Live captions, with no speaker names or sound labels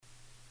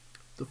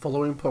The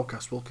following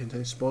podcast will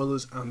contain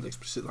spoilers and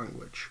explicit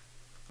language.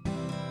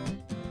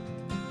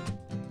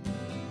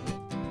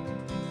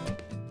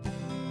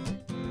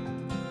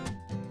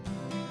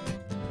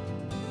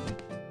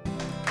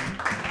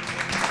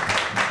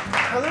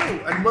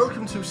 Hello and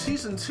welcome to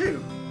season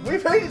 2.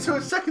 We've made it to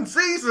a second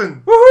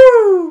season!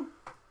 Woohoo!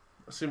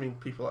 Assuming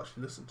people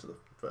actually listened to the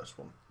first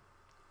one.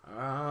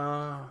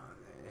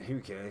 Who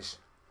cares?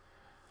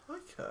 I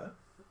care.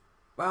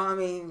 Well, I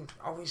mean,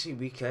 obviously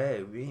we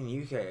care. We and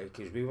you care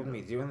because we wouldn't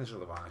be doing this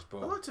otherwise. But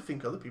I like to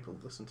think other people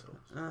listen to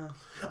us.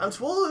 And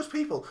to all those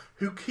people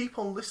who keep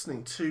on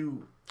listening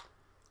to,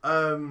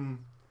 our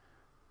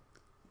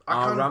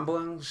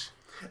ramblings.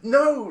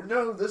 No,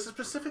 there's a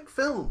specific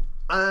film.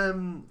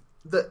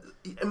 That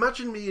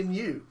Imagine Me and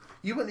You.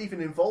 You weren't even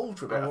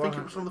involved with it. I think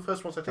it was one of the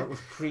first ones I did. That was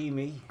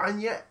pre-me.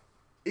 And yet,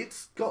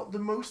 it's got the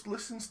most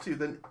listens to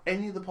than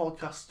any of the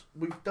podcasts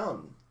we've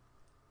done.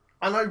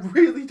 And I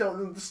really don't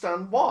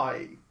understand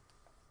why.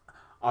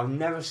 I've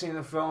never seen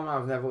the film.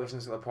 I've never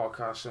listened to the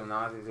podcast, so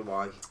neither do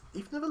I.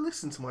 You've never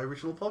listened to my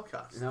original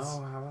podcast? No,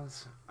 I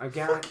haven't.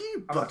 Again, fuck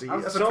you, buddy,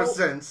 I've as a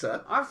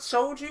presenter. I've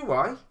told you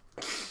why.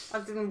 I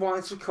didn't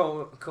want it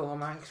to colour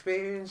my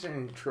experience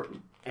in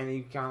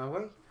any kind of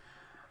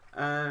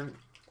way.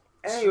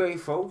 Anyway,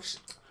 folks.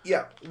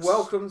 Yeah.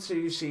 Welcome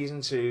to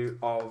season 2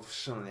 of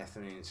Sunday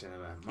Afternoon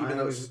Cinema. Even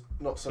though it's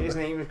not Sunday. His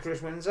name is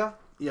Chris Windsor.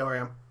 Yeah, I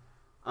am.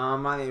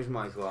 My name is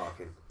Michael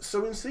Larkin.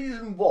 So in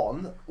season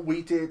 1,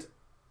 we did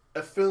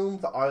a film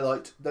that I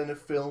liked, then a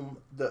film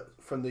that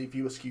from the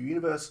View Askew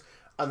universe,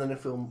 and then a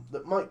film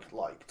that Mike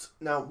liked.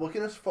 Now, we're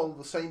going to follow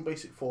the same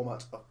basic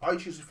format of I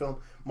choose a film,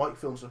 Mike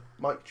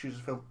chooses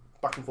a film,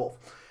 back and forth.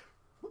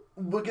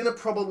 We're going to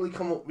probably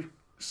come up with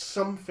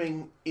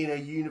something in a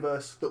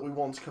universe that we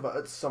want to cover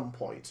at some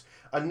point.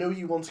 I know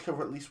you want to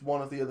cover at least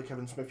one of the other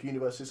Kevin Smith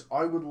universes.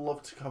 I would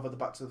love to cover the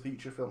Back to the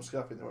Future films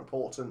because I think they're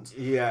important.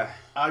 Yeah.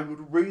 I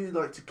would really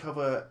like to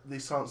cover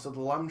the Silence of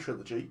the Lamb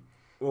trilogy.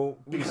 Well,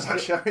 because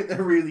actually I think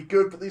they're really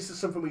good, but this is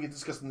something we can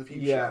discuss in the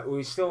future. Yeah,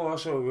 we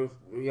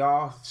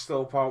are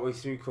still partway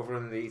through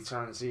covering the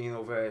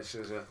Tarantino verse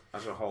as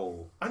a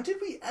whole. And did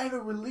we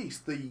ever release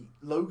the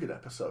Logan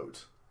episode?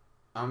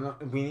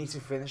 We need to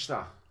finish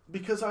that.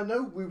 Because I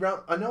know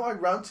I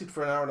ranted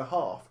for an hour and a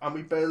half, and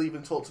we barely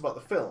even talked about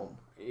the film.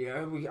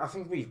 Yeah, I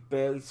think we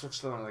barely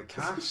touched on the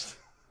cast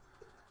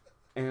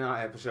in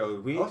that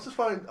episode. I'll have to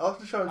try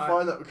and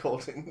find that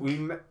recording.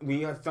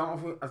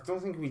 I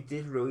don't think we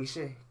did release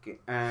it.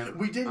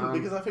 We didn't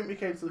because I think we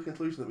came to the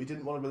conclusion that we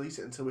didn't want to release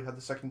it until we had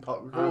the second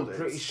part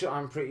recorded.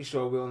 I'm pretty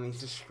sure we'll need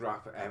to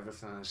scrap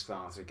everything and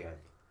start again.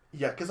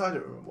 Yeah, because I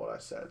don't remember what I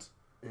said.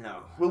 No,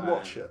 we'll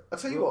watch it. I'll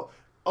tell you what.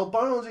 I'll buy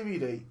it on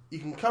DVD. You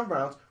can come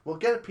round. We'll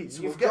get a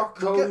pizza. We'll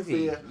get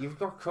beer. You've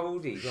got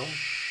Cody.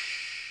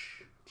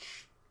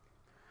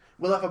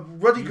 We'll have a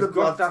ruddy good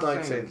lads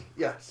night in.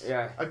 Yes.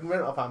 Yeah. I can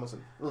rent it off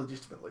Amazon,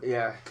 legitimately.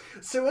 Yeah.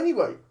 So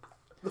anyway,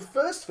 the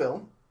first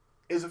film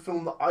is a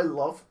film that I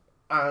love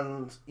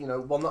and,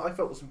 one that I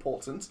felt was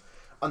important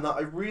and that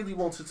I really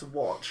wanted to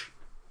watch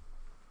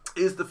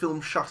is the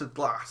film Shattered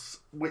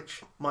Glass,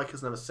 which Mike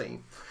has never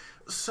seen.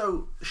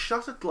 So,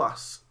 Shattered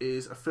Glass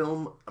is a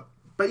film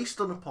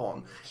based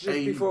upon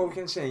before we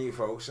continue,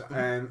 folks,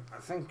 I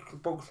think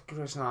both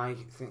Chris and I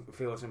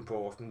feel it's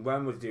important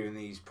when we're doing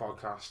these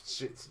podcasts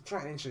to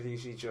try and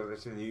introduce each other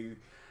to new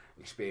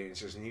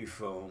experiences, new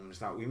films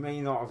that we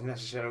may not have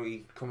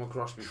necessarily come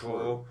across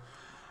before.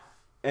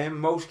 In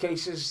most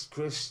cases,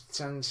 Chris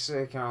tends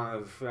to kind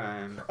of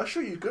I show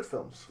you good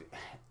films.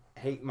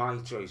 Hate my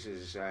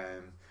choices,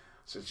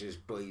 such as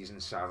Blazing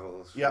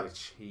Saddles, yep.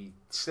 which he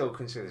still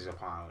considers a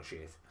pile of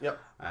shit. Yep.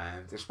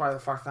 Despite the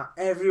fact that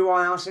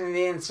everyone else in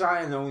the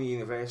entire known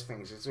universe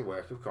thinks it's a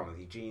work of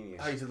comedy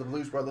genius. Hated the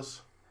Blues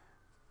Brothers.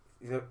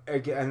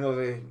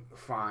 Another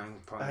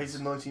fine point. I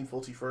hated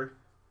 1943.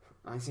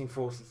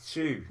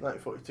 1942.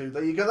 1942.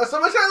 There you go. That's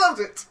how much I loved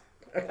it.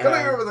 I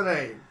can't remember the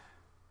name.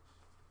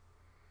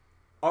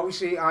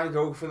 Obviously, I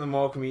go for the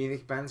more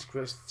comedic bent.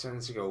 Chris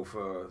tends to go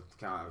for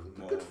kind of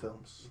more good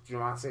films,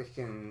 dramatic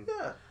and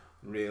yeah.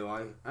 Real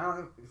life.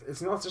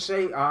 It's not to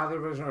say either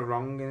of us are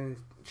wrong in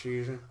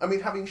choosing. I mean,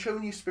 having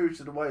shown you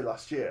Spirited Away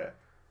last year,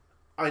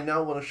 I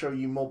now want to show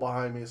you more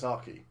Hayao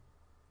Miyazaki.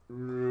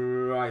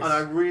 Right. And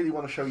I really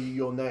want to show you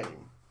Your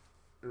Name.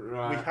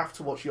 Right. We have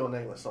to watch Your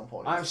Name at some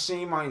point. I've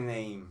seen My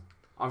Name.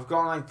 I've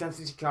got an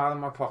identity card in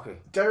my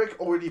pocket. Derek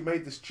already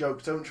made this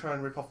joke. Don't try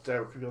and rip off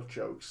Derek with your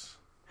jokes.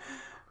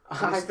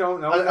 I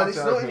don't know. And it's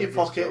not in your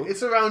pocket,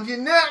 it's around your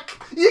neck.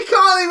 You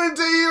can't even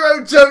do your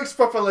own jokes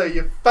properly.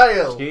 You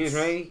failed.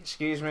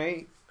 Excuse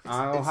me.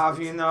 I'll have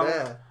you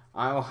know.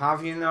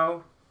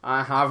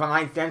 I have an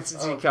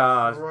identity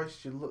card.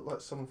 Christ, you look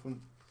like someone from...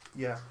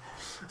 Yeah.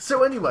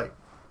 So anyway,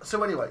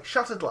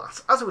 Shattered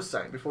Glass. As I was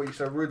saying before you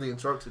so rudely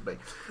interrupted me,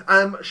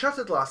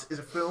 Shattered Glass is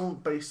a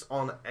film based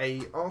on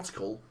an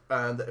article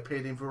that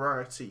appeared in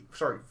Vanity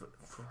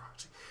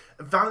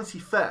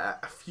Fair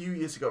a few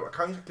years ago. I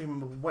can't exactly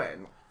remember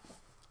when.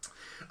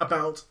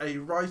 about a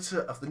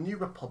writer of the New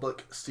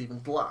Republic,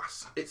 Stephen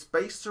Glass. It's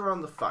based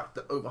around the fact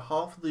that over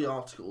half of the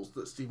articles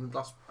that Stephen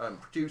Glass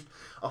produced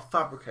are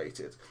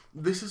fabricated.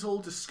 This is all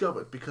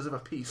discovered because of a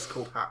piece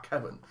called Hack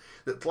Heaven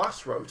that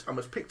Glass wrote and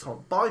was picked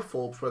on by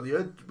Forbes, where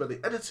the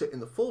editor in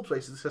the Forbes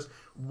basically says,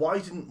 why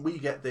didn't we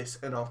get this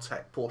in our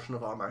tech portion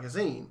of our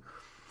magazine?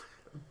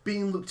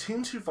 Being looked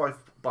into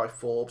by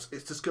Forbes,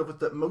 it's discovered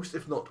that most,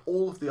 if not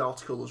all, of the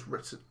article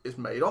is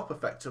made up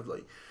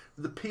effectively.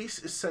 The piece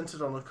is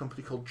centred on a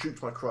company called Jute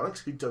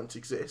Micronics, who don't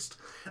exist,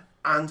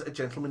 and a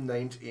gentleman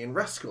named Ian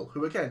Rescall,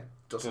 who again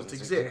doesn't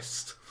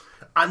exist.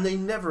 And they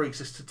never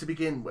existed to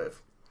begin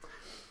with.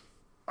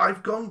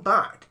 I've gone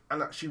back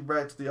and actually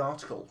read the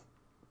article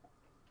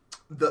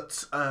that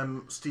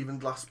Stephen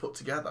Glass put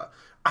together.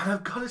 And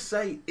I've got to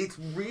say, it's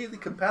really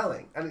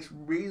compelling and it's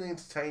really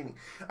entertaining,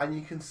 and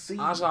you can see,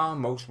 as are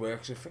most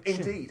works of fiction.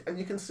 Indeed, and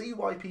you can see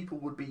why people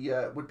would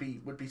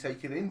be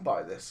taken in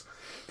by this.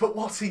 But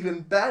what's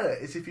even better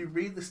is if you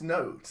read this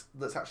note.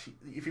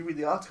 If you read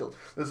the article,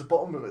 there's a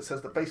bottom of it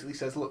that basically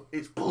says, "Look,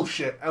 it's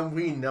bullshit, and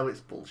we know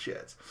it's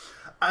bullshit."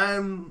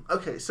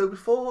 Okay, so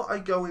before I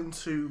go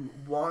into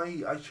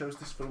why I chose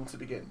this film to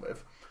begin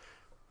with.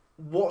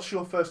 What's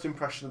your first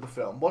impression of the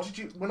film?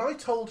 When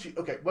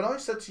I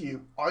said to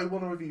you, I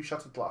want to review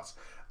Shattered Glass,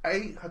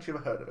 had you ever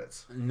heard of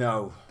it?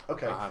 No,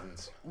 okay. I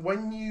haven't.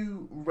 When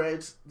you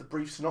read the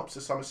brief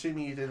synopsis, I'm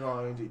assuming you did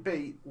on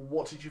IMDb,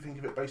 what did you think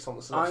of it based on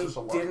the synopsis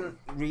alone? I didn't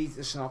read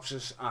the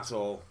synopsis at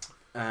all,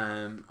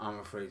 I'm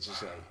afraid to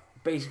say.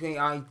 Basically,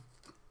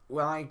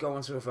 when I go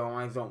into a film,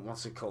 I don't want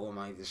to colour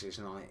my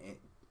decision on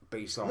it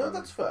based on... No,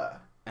 that's fair.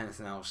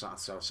 Anything else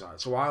that's outside.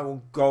 So I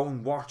will go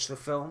and watch the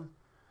film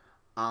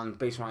and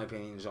base my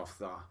opinions off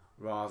that,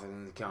 rather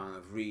than the kind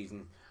of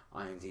reading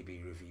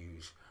IMDb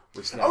reviews,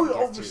 which then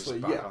obviously,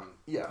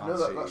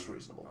 that's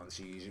reasonable.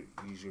 Onto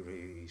user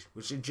reviews,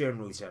 which are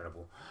generally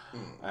terrible.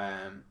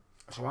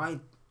 So I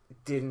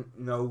didn't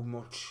know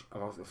much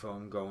about the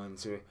film going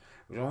into it.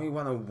 It was only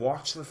when I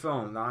watched the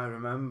film that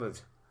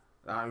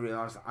I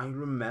realised I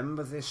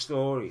remember this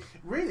story.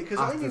 Really? Because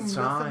I knew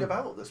nothing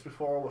about this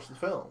before I watched the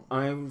film.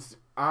 I'm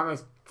a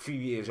few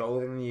years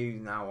older than you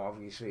now,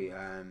 obviously.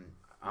 I'm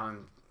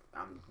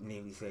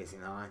nearly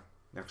 39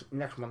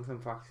 next month, in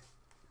fact.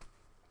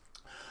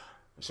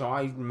 So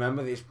I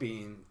remember this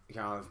being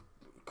kind of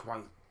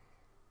quite,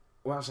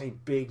 when I say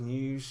big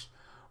news,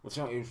 it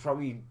was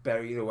probably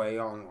buried away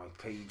on like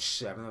page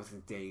 7 of the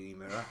Daily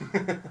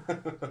Mirror.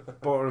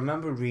 But I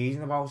remember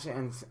reading about it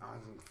and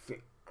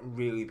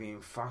really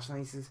being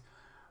fascinated,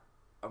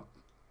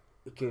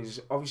 because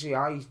obviously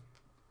I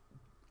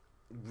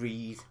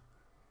read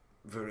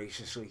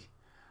voraciously,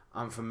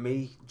 and for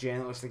me,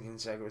 journalistic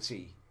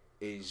integrity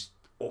is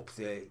up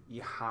there.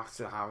 You have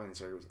to have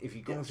integrity. If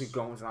you're going to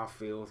go into that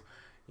field,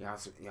 you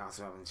have to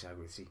have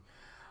integrity.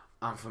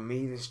 And for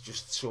me, this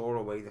just tore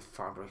away the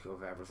fabric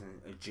of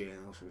everything a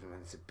journalist was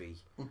meant to be.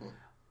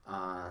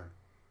 And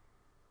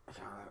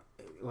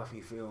it left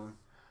me feeling,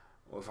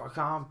 well, if I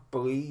can't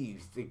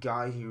believe the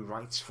guy who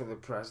writes for the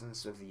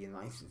President of the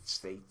United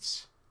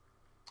States,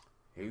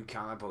 who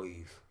can I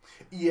believe?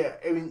 Yeah,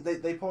 I mean,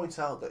 they point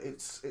out that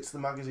it's the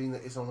magazine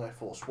that is on Air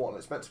Force One.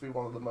 It's meant to be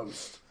one of the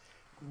most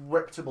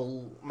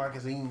reputable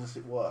magazines, as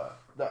it were,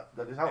 that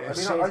is out there.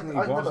 I mean,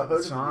 I've never heard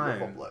of the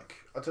New Republic.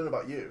 I don't know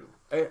about you.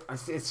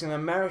 It's an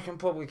American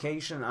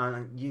publication,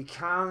 and you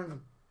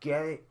can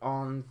get it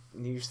on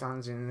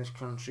newsstands in this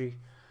country.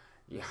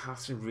 You have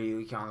to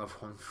really kind of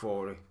hunt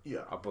for it,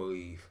 I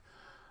believe.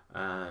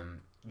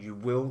 You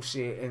will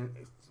see it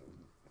in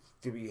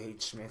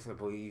W.H. Smith, I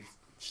believe,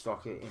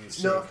 stock it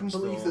in. No, I can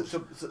believe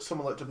that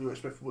someone like W.H.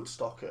 Smith would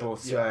stock it.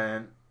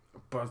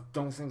 But I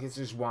don't think it's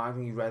as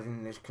widely read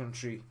in this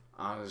country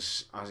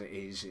as it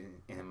is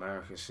in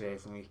America,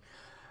 certainly.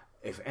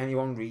 If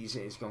anyone reads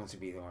it, it's going to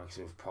be the likes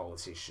of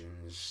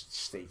politicians,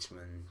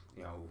 statesmen,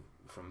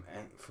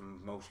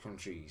 from most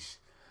countries.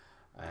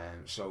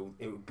 So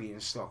it would be in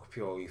stock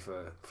purely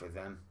for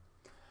them.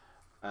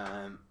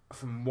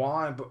 From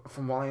what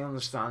I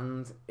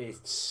understand,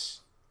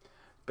 it's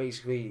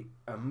basically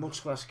a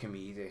much less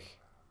comedic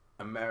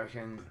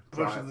American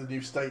version of the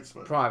New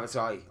Statesman, Private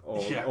Eye,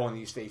 or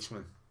New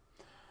Statesman.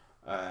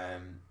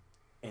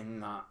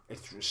 In that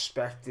it's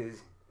respected,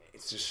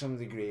 it's to some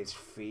degree it's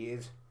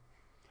feared,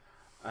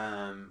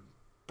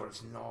 but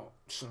it's not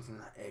something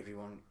that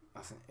everyone.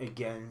 I think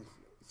again,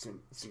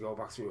 to go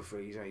back to a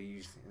phrase I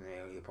used in an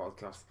earlier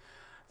podcast,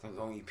 I think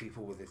only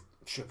people with a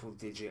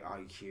triple-digit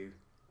IQ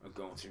are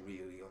going to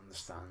really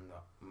understand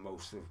that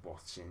most of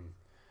what's in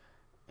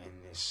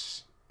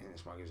this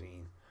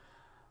magazine,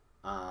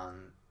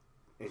 and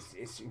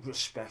it's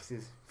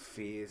respected,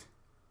 feared,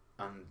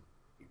 and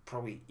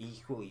probably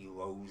equally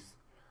loathed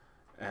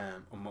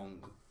among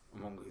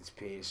its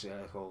peer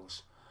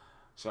circles.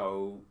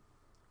 So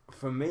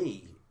for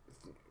me,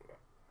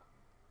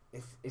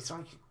 it's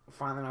like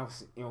finding out,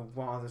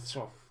 one of the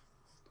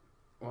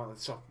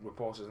top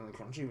reporters in the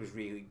country was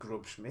really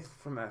Grub Smith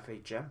from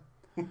FHM.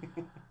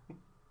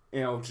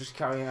 just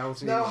carrying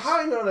out. Now,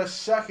 hang on a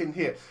second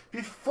here.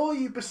 Before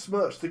you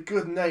besmirch the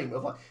good name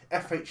of like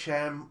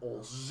FHM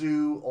or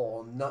Zoo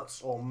or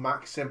Nuts or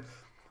Maxim,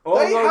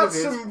 they had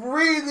some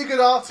really good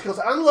articles.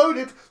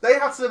 Unloaded, they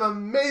had some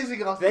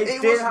amazing articles.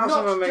 It was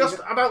not just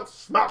about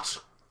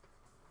smut.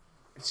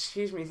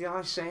 Excuse me, did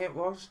I say it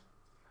was?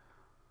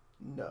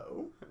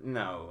 No.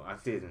 No, I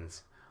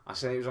didn't. I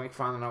said it was like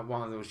finding out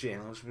one of those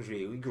journalists was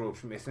really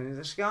Grubbs Myth in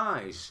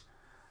disguise.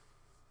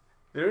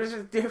 There is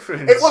a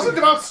difference. It wasn't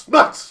about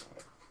smut!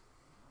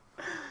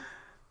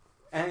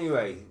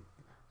 Anyway,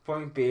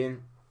 point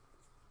being,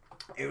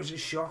 it was a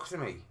shock to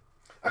me.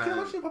 I can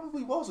imagine it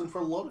probably was, and for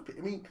a lot of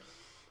people, I mean,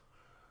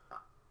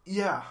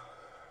 yeah.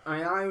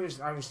 I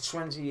was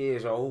 20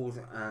 years old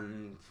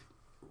and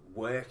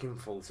working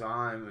full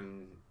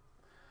time,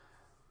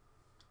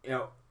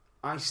 and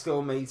I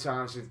still made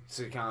time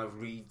to kind of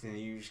read the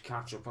news,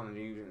 catch up on the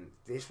news, and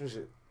this was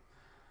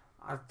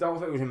I don't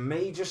think it was a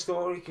major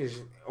story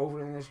because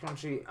over in this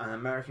country, an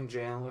American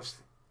journalist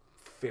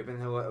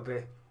fibbing a little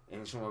bit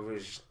in some of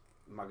his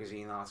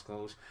magazine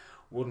articles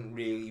wouldn't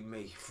really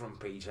make front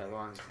page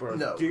headlines. But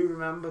no. I do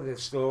remember the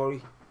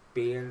story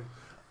being.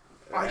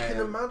 I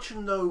can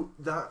imagine though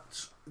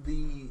that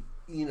there's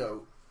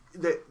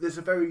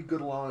a very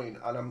good line,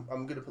 and I'm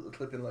going to put the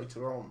clip in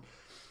later on,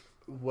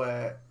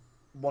 where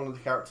one of the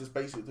characters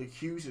basically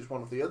accuses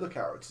one of the other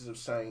characters of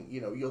saying,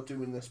 you're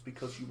doing this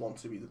because you want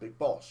to be the big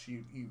boss.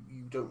 You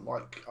don't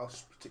like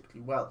us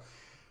particularly well.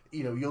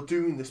 You're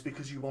doing this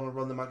because you want to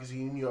run the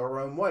magazine in your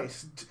own way.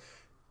 So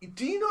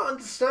do you not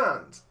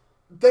understand?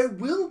 There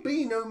will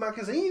be no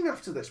magazine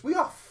after this. We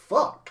are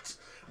fucked.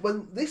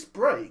 When this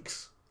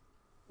breaks,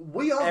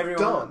 we are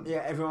done.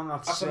 Yeah, everyone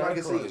that's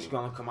circle is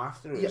going to come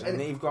after us, and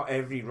they've got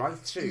every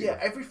right to. Yeah,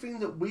 everything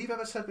that we've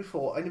ever said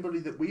before, anybody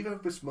that we've ever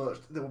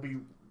besmirched, they will be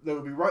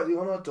rightly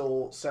on our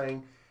door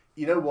saying,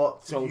 you know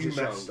what, you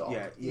messed up.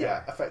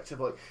 Yeah,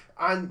 effectively.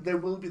 And there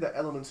will be that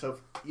element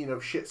of,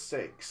 shit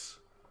sticks.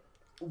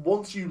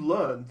 Once you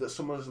learn that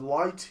someone has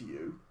lied to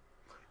you,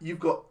 you've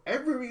got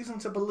every reason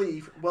to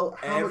believe, well,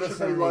 how much have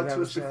they lied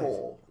to us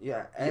before?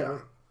 Yeah,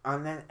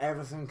 and then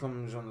everything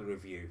comes on the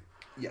review.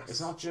 Yes.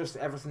 It's not just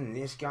everything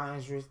this guy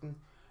has written,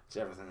 it's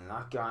everything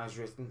that guy's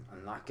written,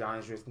 and that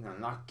guy's written,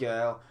 and that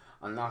girl,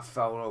 and that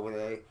fella over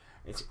there.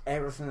 It's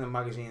everything the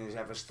magazine has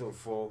ever stood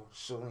for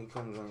suddenly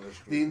comes on the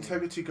screen. The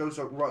integrity goes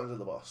right under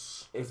the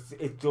bus.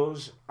 It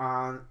does,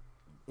 and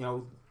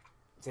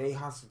they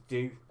had to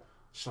do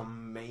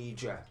some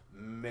major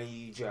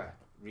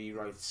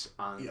rewrites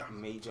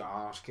and major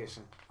arse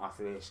kissing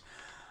after this.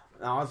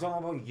 Now I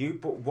don't know about you,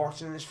 but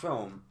watching this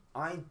film,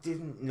 I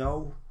didn't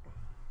know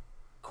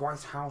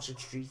quite how to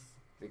treat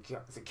the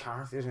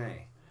characters in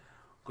it,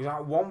 because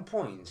at one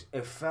point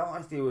it felt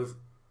like they were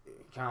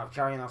kind of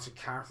carrying out a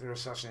character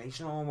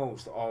assassination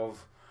almost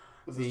of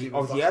the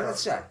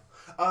editor.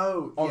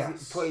 Oh,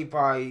 yes. Played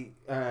by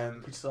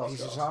Peter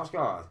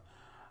Sarsgaard.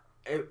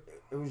 It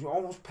was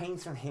almost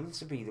painting him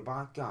to be the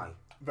bad guy.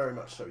 Very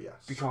much so,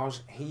 yes.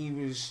 Because he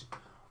was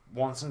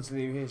wanting to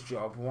do his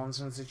job,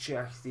 wanting to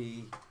check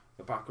the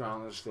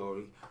background of the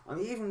story,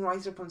 and even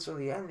right up until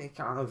the end, it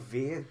kind of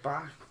veered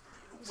back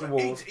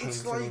towards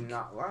painting in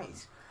that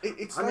light.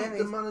 It's like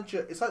the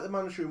manager. It's like the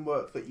manager in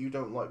work that you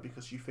don't like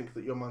because you think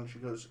that your manager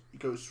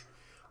goes.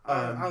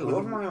 I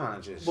love my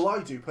managers. Well,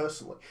 I do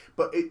personally,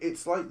 but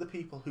it's like the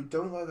people who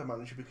don't like their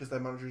manager because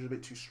their manager is a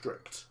bit too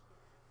strict,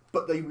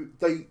 but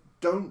they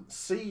don't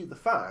see the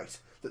fact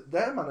that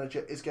their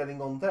manager is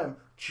getting on them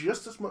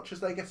just as much as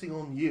they're getting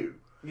on you.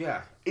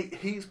 Yeah. The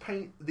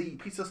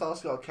Peter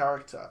Sarsgaard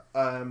character,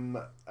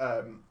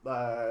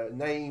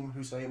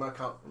 whose name I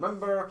can't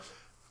remember.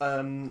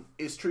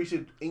 Is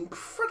treated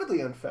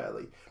incredibly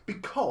unfairly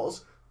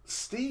because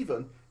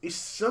Stephen is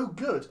so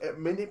good at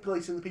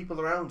manipulating the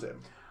people around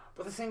him.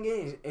 But the thing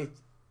is,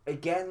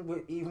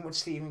 even with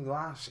Stephen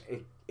Glass,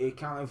 it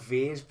kind of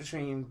veers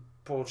between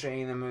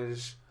portraying him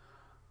as,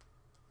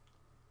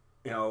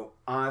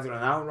 either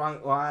an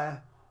outright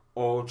liar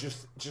or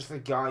just a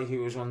guy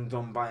who was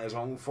undone by his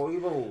own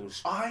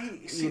foibles. I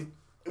see.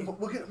 We're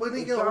going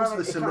to get on to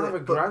this in a minute.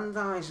 It kind of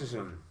aggrandises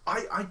him.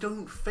 I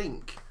don't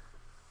think.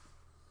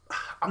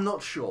 I'm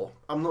not sure.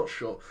 What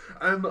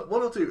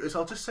I'll do is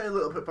I'll just say a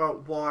little bit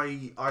about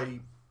why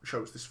I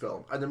chose this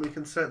film, and then we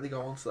can certainly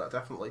go on to that,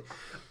 definitely.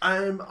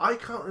 I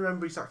can't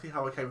remember exactly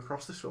how I came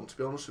across this film, to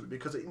be honest with you,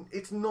 because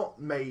it's not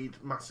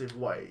made massive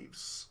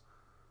waves,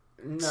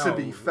 to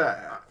be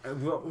fair.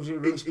 What was it,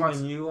 released by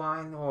New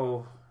Line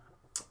or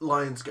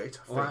Lionsgate,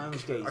 I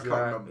think. I can't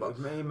remember. It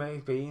may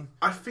have been.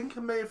 I think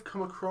I may have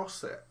come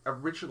across it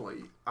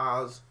originally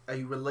as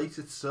a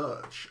related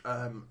search,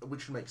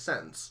 which makes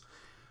sense.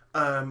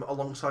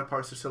 Alongside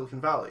Pirates of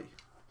Silicon Valley.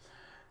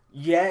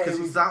 Yeah, because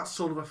it's that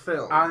sort of a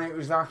film, and it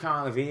was that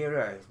kind of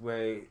era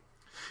where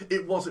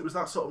it was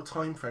that sort of a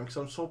time frame. Because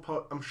I'm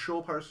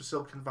sure Pirates of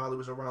Silicon Valley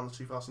was around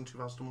the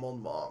 2000-2001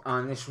 mark,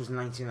 and this was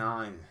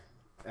 99.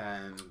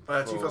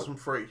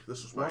 2003.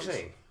 This was made. Was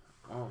it?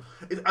 Oh,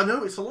 I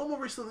know it's a lot more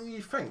recent than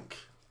you think.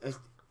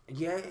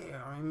 Yeah,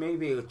 I mean,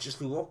 maybe it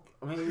just look.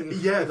 Maybe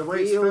the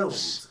way it's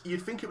filmed,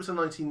 you'd think it was a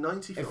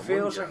 1990 film. It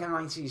feels like a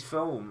 90s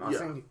film. I Yeah.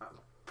 think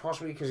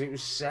possibly because it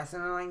was set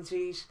in the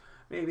 90s.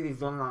 Maybe they've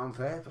done that on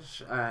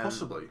purpose.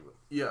 Possibly,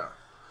 yeah.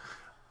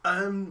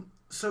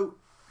 So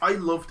I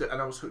loved it,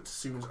 and I was hooked as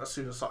soon as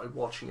I started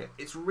watching it.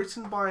 It's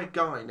written by a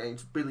guy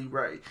named Billy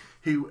Ray,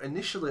 who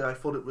initially I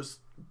thought it was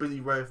Billy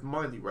Ray of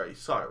Miley Ray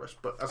Cyrus,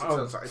 but as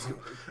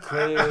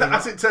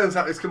it turns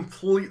out, it's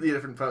completely a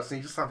different person.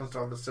 He just happens to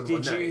have a similar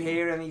name. Did you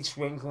hear any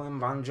twinkling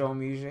banjo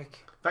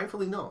music?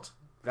 Thankfully not.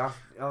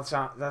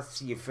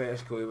 That's your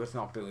first clue. It's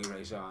not Billy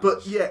Ray Cyrus.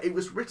 But yeah, it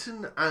was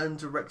written and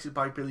directed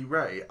by Billy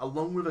Ray,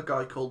 along with a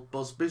guy called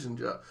Buzz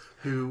Bissinger,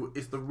 who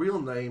is the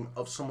real name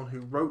of someone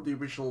who wrote the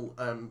original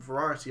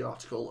Variety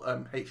article,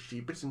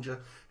 H.G. Bissinger,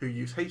 who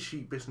used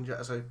H.G. Bissinger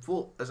as a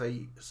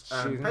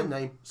pen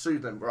name,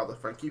 pseudonym rather,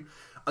 thank you,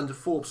 under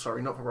Forbes,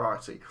 sorry, not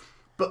Variety.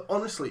 But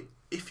honestly,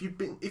 if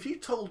you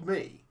told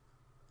me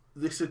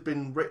this had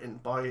been written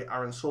by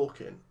Aaron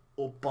Sorkin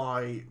or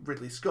by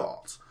Ridley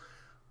Scott,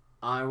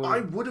 I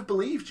would have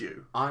believed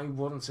you. I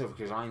wouldn't have,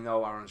 because I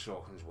know Aaron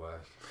Sorkin's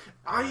work.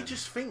 I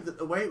just think that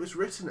the way it was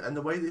written and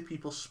the way that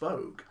people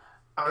spoke,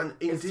 and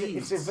indeed...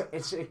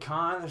 It's a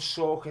kind of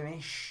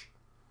Sorkin-ish,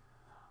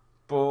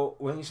 but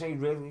when you say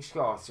Ridley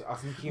Scott, I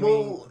think you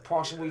mean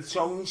possibly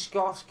Tony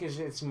Scott, because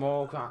it's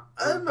more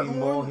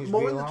more in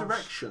the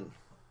direction.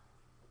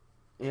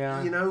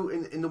 Yeah. You know,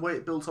 in the way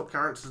it builds up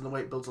characters and the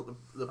way it builds up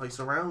the place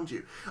around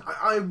you.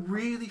 I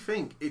really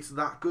think it's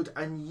that good,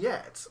 and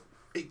yet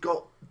it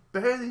got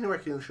barely any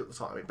recognition at the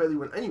time. It barely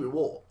won any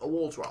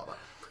awards, rather.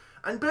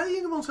 And barely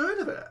anyone's heard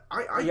of it.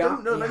 I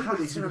don't know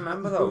anybody who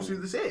knows who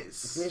this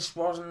is. This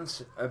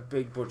wasn't a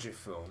big budget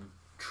film.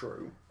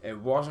 True. It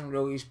wasn't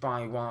released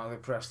by one of the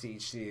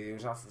prestige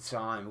studios at the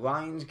time.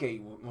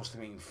 Lionsgate must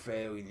have been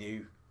fairly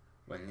new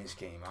when this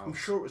came out. I'm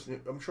sure it was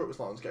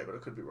Lionsgate, but I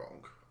could be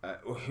wrong.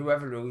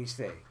 Whoever released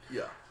it,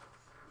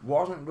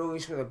 wasn't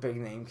released with a big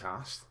name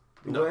cast.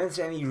 There weren't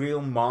any real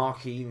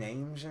marquee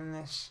names in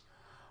this.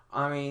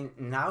 I mean,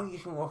 now you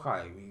can look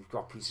at it. We've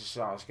got Peter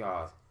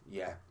Sarsgaard.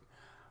 Yeah,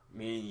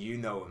 me and you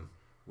know him.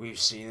 We've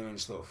seen him and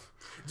stuff.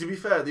 To be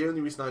fair, the only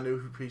reason I know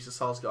who Peter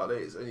Sarsgaard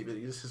is,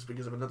 this is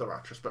because of another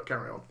actress, but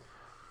carry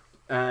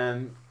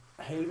on.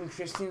 Hayden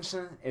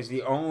Christensen is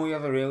the only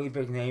other really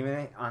big name in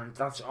it, and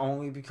that's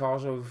only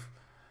because of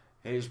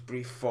his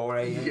brief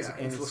foray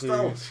into the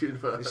Star Wars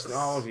universe. The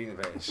Star Wars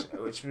universe,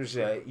 which was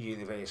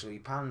universally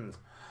panned.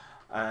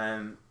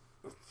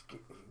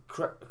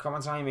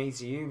 Comment I made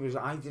to you was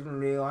I didn't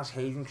realise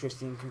Hayden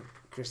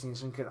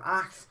Christensen could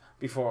act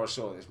before I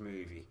saw this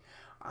movie.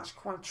 That's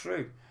quite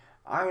true.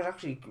 I was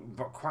actually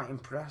quite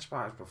impressed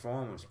by his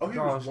performance. Oh, he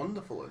was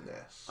wonderful in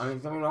this. I mean,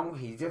 don't get me wrong,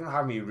 he didn't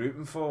have me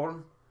rooting for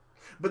him.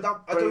 But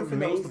I don't think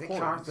that was the point. It made the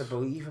character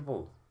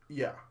believable.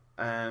 Yeah.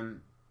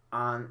 And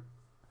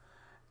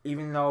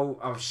even though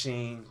I've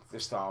seen the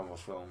Star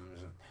Wars films,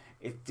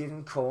 it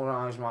didn't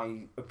colorise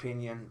my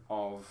opinion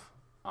of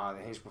either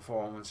his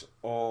performance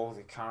or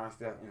the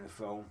character in the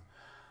film.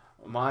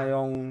 My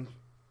own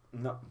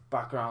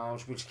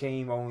background, which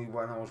came only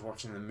when I was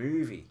watching the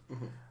movie,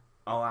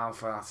 allowed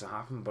for that to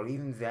happen. But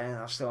even then,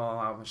 I still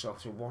allowed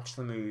myself to watch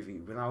the movie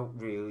without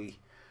really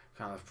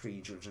kind of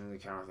prejudging the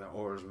character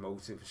or his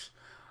motives.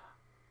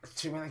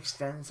 To an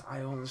extent, I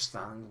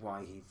understand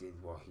why he did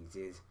what he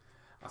did.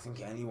 I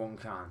think anyone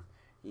can.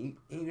 He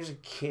was a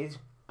kid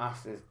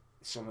after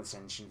some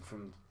attention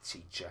from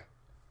teacher,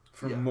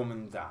 from mum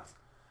and dad.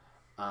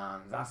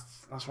 And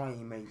that's why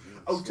he made these.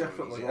 Oh,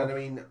 definitely. And I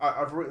mean,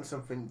 I've written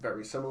something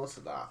very similar to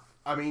that.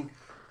 I mean,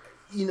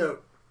 you know,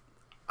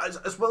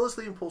 as well as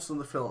the impulse in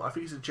the film, I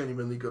think it's a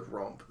genuinely good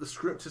romp. The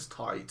script is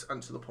tight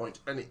and to the point,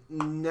 and it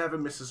never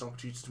misses an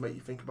opportunity to make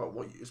you think about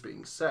what is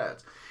being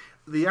said.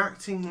 The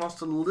acting, whilst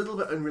a little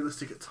bit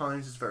unrealistic at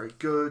times, is very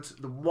good.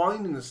 The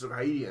whininess of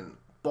Hayden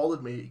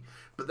bothered me,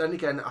 but then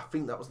again, I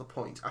think that was the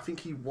point. I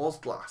think he was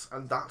glass,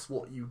 and that's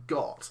what you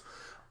got.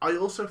 I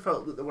also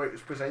felt that the way it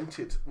was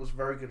presented was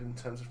very good in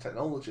terms of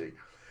technology.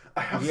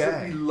 I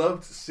absolutely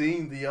loved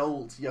seeing the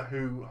old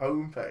Yahoo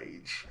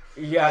homepage.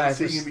 Yeah, and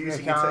seeing him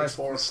using it to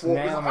explore.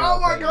 Oh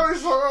my god,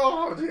 it's so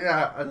hard!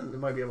 Yeah, and it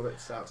might be a bit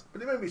sad,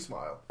 but it made me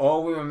smile.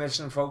 All we were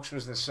missing, folks,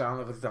 was the sound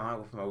of a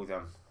dial-up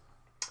modem.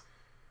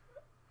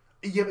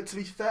 Yeah, but to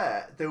be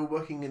fair, they were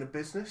working in a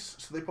business,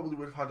 so they probably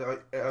would have had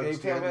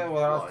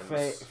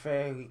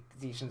fairly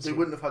decent. They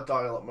wouldn't have had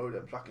dial-up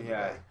modems back in the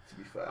day. To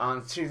be fair,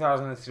 and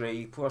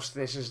 2003. Plus,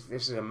 this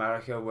is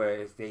America,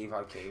 where they've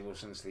had cable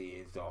since the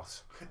year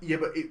dot. Yeah,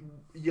 but it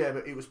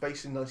was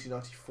based in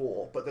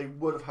 1994. But they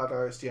would have had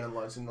ISDN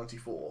lines in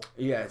 '94.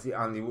 Yeah,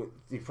 and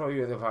they probably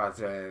would have had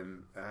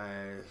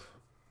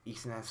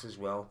Ethernet as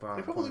well.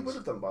 They probably would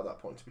have done by that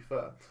point. To be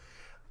fair.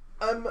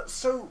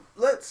 So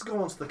let's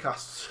go on to the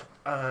cast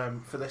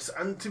for this.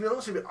 And to be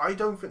honest with you, I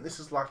don't think this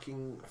is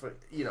lacking for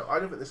I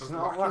don't think this is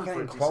not lacking lacking for in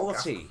a decent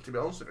quality. cast, to be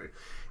honest with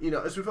you,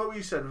 as we've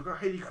already said, we've got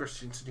Hayden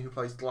Christensen who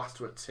plays Glass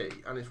to a T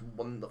and is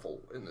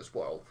wonderful in this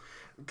world.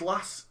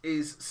 Glass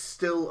is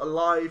still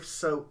alive,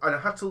 and I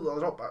had to look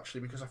that up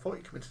actually because I thought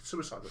he committed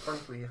suicide, but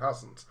frankly he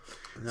hasn't.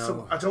 No.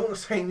 So I don't want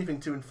to say anything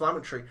too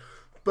inflammatory.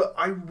 But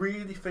I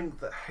really think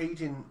that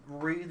Hayden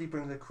really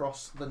brings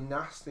across the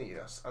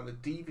nastiness and the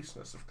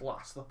deviousness of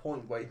Glass to the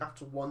point where you have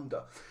to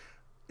wonder,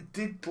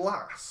 did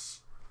Glass,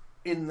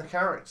 in the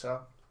character,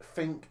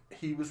 think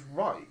he was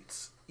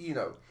right?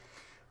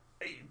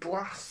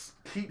 Glass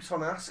keeps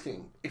on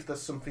asking if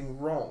there's something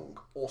wrong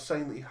or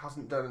saying that he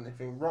hasn't done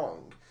anything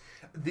wrong.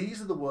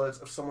 These are the words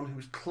of someone who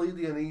is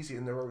clearly uneasy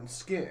in their own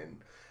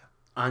skin.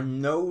 I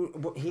know,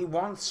 but he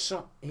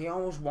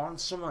always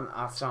wants someone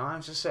at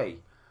times to say,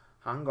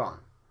 hang on.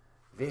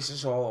 This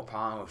is all a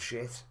pile of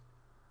shit.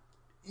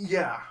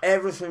 Yeah.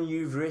 Everything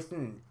you've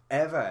written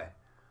ever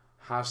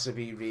has to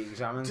be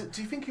re-examined.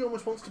 Do you think he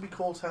almost wants to be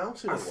caught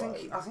out in a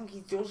way? I think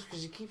he does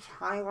because he keeps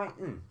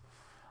highlighting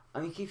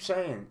and he keeps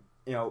saying,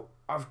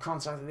 I've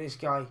contacted this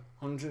guy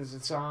hundreds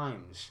of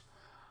times,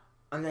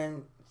 and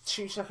then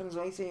 2 seconds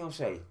later he'll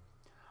say,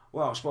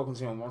 well, I've spoken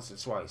to him once or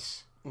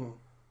twice.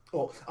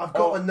 Or I've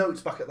got a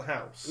note back at the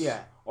house. Yeah.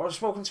 Or I've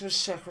spoken to his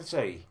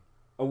secretary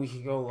a week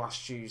ago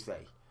last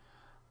Tuesday,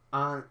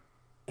 and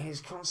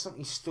he's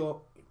constantly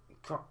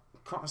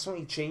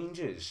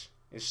changes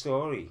his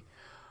story,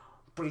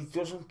 but he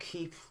doesn't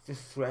keep the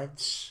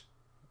threads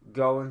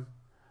going.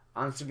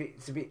 And to be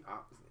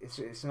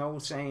it's an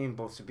old saying,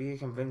 but to be a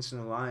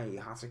convincing lie, you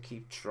have to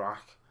keep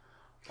track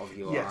of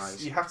your lies.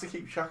 Yes, you have to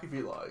keep track of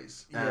your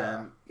lies.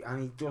 Yeah,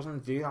 and he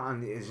doesn't do that,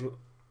 and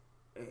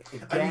and he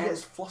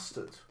gets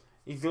flustered.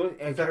 He does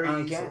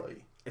very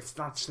easily. It's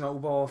that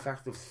snowball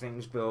effect of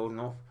things building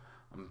up,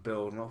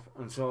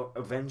 until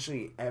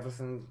eventually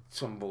everything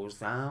tumbles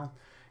down.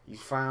 You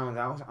found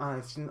out, and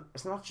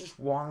it's not just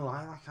one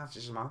lie that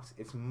catches him out,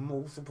 it's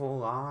multiple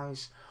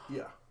lies.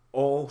 Yeah.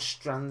 All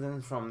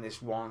stranding from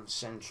this one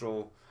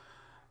central,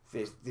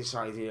 this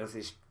idea of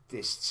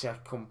this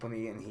tech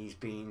company, and he's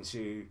been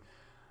to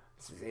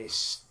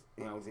this,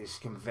 this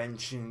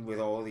convention with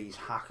all these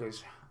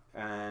hackers,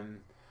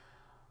 and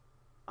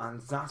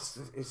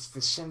it's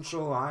the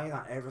central lie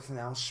that everything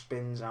else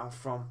spins out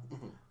from,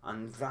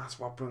 and that's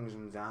what brings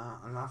him down.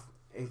 And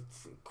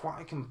it's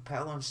quite a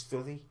compelling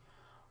study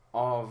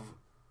of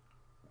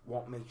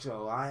what makes a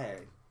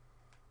liar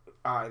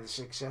either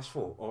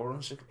successful or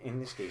in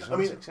this case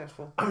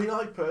unsuccessful.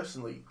 I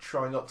personally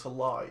try not to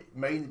lie,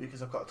 mainly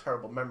because I've got a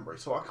terrible memory,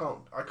 so I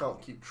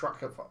can't keep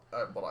track of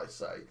what I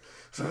say.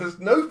 So there's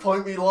no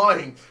point me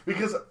lying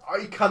because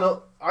I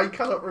cannot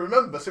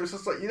remember. So it's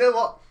just like, you know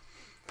what?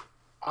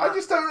 I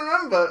just don't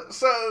remember,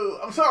 so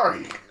I'm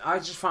sorry. I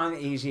just find it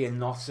easier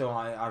not to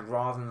lie. I'd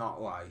rather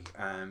not lie,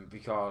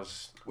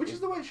 because... Which is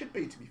the way it should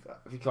be, to be fair.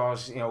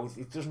 Because,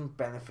 it doesn't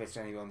benefit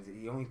anyone.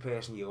 The only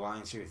person you're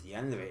lying to at the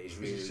end of it is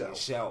really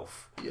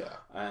yourself. Yeah.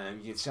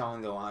 You're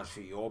telling the lies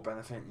for your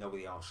benefit,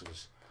 nobody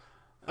else's.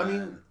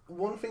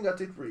 One thing I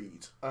did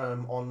read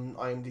on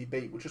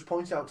IMDb, which was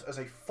pointed out as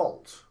a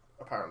fault,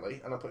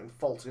 apparently, and I'm putting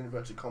fault in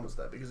inverted commas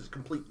there because it's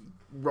completely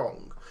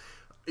wrong.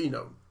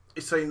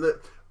 It's saying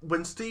that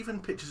when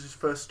Stephen pitches his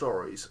first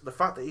stories, the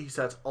fact that he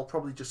said, I'll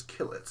probably just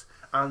kill it,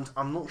 and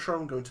I'm not sure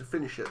I'm going to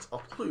finish it,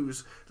 are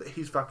clues that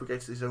he's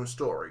fabricated his own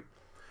story.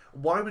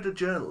 Why would a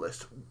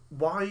journalist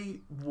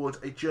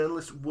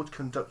would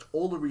conduct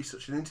all the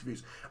research and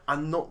interviews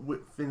and not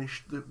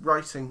finish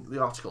writing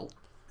the article?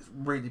 It's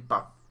really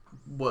bad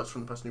words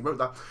from the person who wrote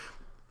that.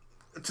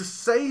 To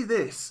say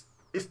this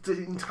is to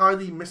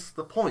entirely miss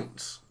the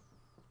point.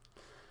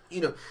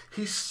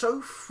 He's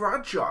so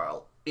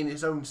fragile in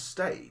his own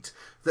state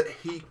that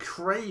he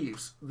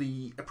craves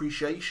the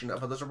appreciation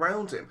of others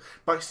around him.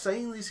 By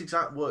saying these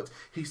exact words,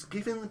 he's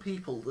giving the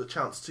people the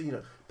chance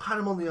to, pat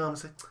him on the arm and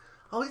say,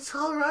 oh, it's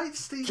all right,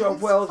 Steve.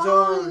 Job well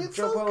done. It's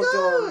Job all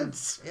well good. done.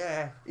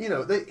 Yeah.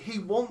 He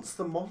wants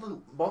the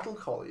model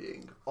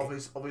collying of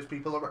his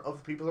people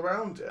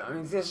around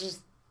him. This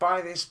is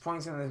by this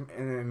point in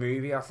the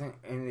movie. I think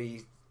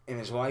in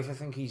his life, I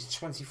think he's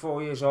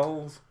 24 years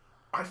old.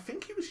 I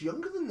think he was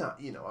younger than that,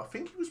 I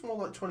think he was more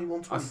like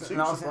 21, 22.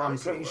 I'm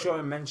pretty sure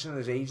I mentioned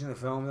his age in the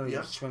film that he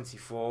was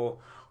 24.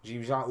 He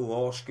was at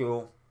law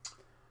school.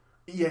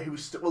 Yeah, he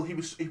was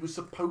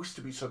supposed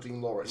to be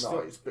studying law at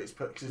night, but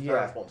because his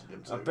parents wanted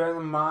him to.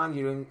 Bear in mind,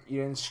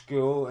 you're in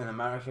school in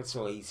America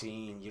till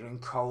 18. You're in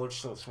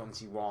college till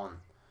 21.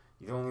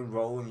 You don't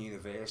enroll in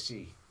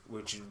university,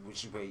 which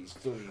is where you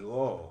study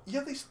law.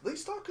 Yeah, they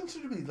start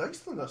considerably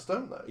later than us,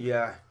 don't they?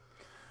 Yeah.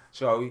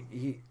 So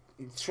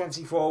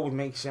 24 would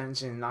make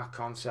sense in that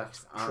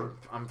context.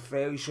 I'm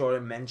fairly sure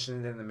it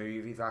mentioned in the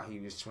movie that he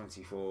was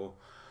 24,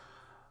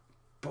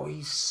 but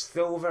he's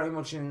still very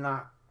much in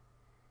that.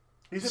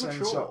 He's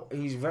immature.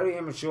 He's very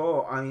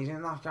immature, and he's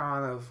in that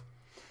kind of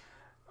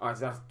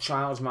that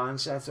child's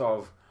mindset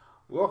of,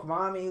 look,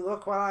 mommy,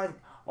 look what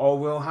or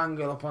we'll hang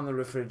it up on the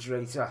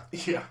refrigerator.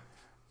 Yeah.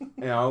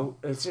 You know,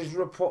 it's his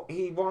report.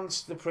 He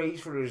wants the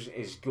praise for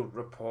his good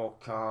report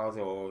card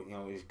or, you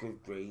know, his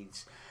good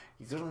grades.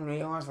 He doesn't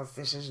realise that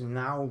this is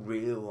now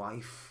real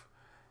life.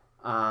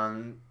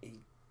 And he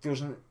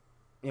doesn't,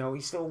 you know,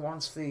 he still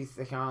wants the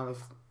kind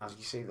of, as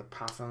you say, the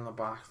pat on the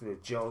back, the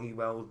jolly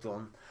well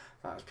done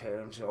that his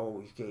parents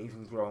always gave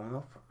him growing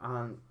up.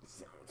 And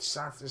it's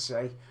sad to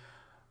say,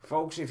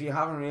 folks, if you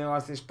haven't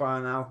realised this by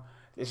now,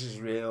 this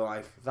is real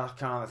life. That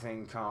kind of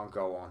thing can't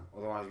go on.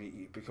 Otherwise,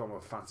 you become a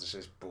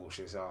fantasist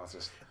bullshit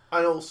artist.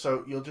 And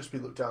also, you'll just be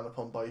looked down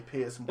upon by your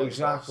peers and by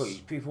Exactly.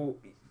 your boss.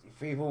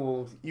 People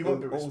will You won't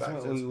be respected.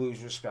 ultimately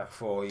lose respect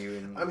for you.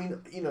 And I mean,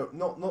 you know,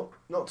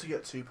 not to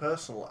get too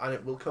personal, and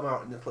it will come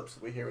out in the clips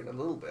that we hear in a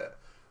little bit,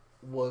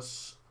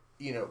 was,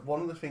 you know,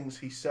 one of the things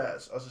he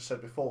says, as I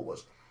said before,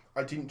 was,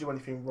 I didn't do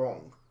anything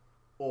wrong,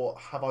 or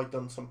have I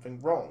done something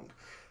wrong?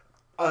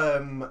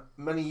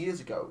 Many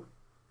years ago,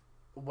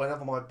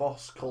 whenever my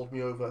boss called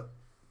me over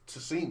to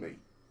see me,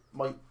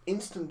 my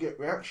instant gut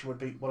reaction would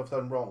be, what I've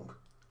done wrong.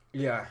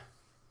 yeah,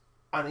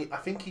 And I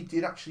think he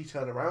did actually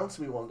turn around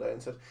to me one day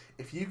and said,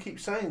 if you keep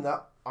saying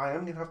that, I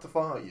am going to have to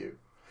fire you.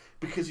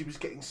 Because he was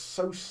getting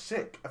so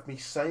sick of me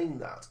saying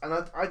that. And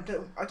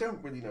I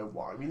don't really know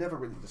why. We never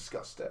really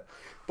discussed it.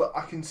 But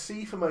I can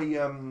see from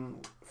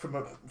an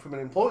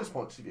employer's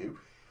point of view,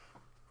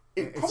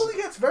 it probably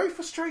gets very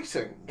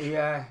frustrating.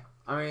 yeah.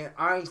 I mean,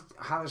 I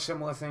had a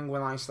similar thing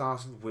when I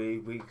started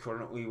we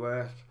currently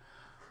work,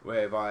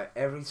 whereby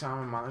every time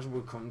a manager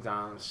would come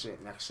down and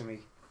sit next to me,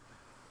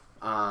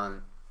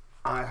 and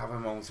I'd have a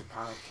moment of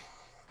panic.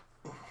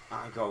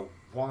 I go,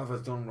 what have I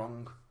done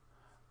wrong?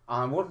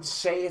 And I wouldn't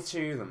say it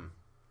to them,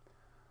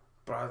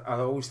 but I'd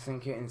always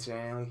think it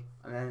internally,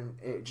 and then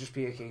it'd just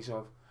be a case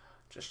of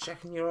just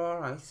checking you're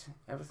alright,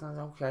 everything's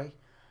okay.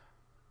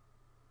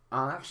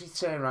 And I actually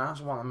turned around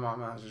to one of my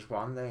managers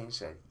one day and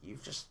said,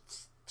 you've just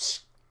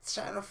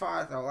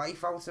terrified the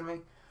life out of me.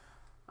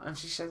 And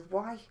she said,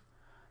 why?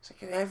 It's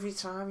like every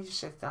time you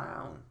sit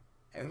down,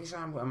 every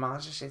time a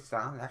manager sits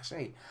down next to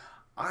me,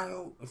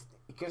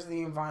 because of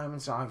the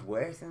environments I've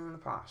worked in the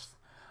past,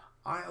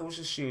 I always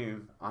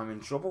assume I'm in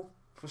trouble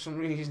for some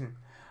reason.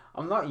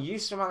 I'm not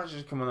used to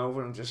managers coming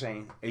over and just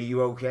saying, are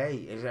you okay?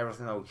 Is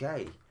everything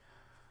okay?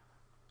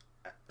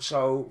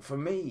 So for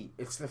me,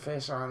 it's the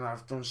first time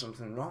I've done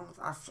something wrong.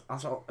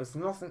 It's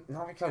nothing,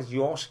 not because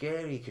you're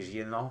scary, because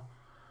you're not.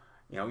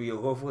 You know, you're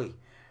lovely.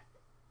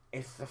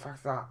 It's the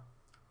fact that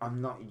I'm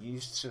not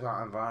used to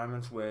that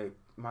environment where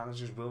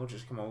managers will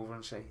just come over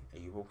and say, are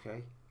you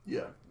okay?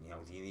 Yeah. You know,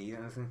 do you need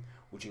anything?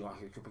 Would you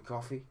like a cup of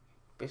coffee?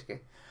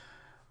 Biscuit?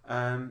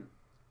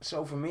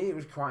 So for me, it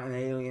was quite an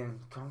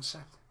alien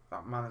concept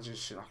that managers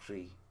should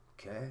actually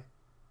care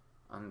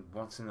and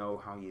want to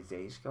know how your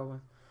day's going.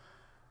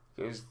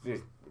 Because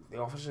the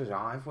offices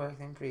I've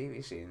worked in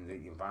previously and the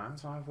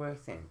environments I've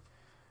worked in,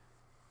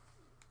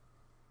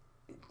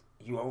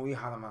 you only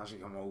had a manager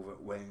come over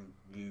when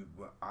you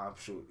were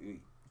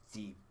absolutely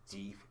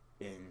deep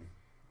in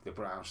the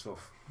brown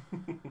stuff.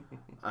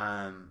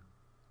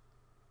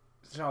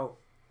 So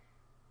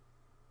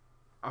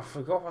I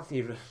forgot what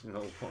the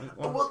original point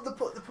was. Well, the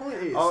point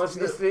is... Oh,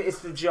 it's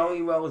the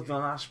jolly well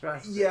done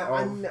aspect.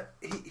 Yeah, and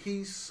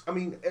he's... I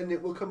mean, and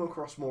it will come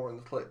across more in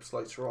the clips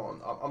later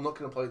on. I'm not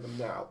going to play them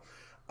now,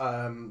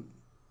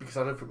 because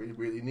I don't think we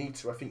really need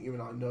to. I think you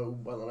and I know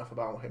well enough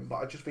about him, but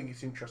I just think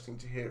it's interesting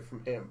to hear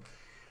from him.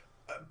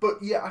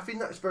 But yeah, I think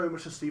that's very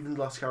much a Stephen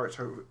Glass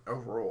character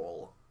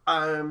overall.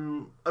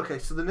 Okay,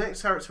 so the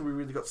next character we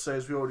really got to say,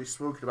 as we already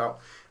spoken about,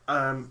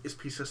 is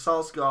Peter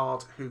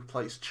Sarsgaard, who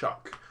plays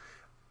Chuck.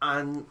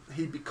 And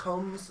he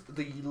becomes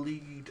the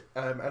lead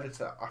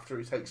editor after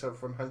he takes over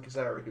from Hank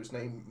Azaria, whose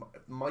name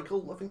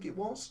Michael, I think it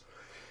was.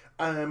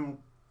 And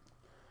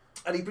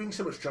he brings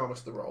so much drama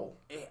to the role.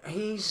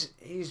 He's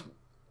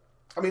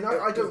I mean,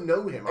 I don't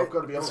know him, I've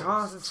got to be honest. It's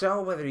hard to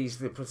tell whether he's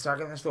the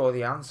protagonist or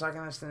the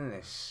antagonist in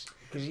this,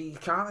 because he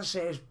kind of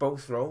says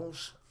both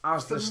roles,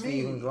 as does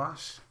Stephen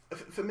Glass.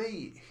 For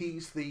me,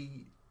 he's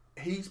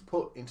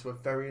put into a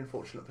very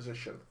unfortunate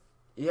position.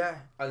 Yeah.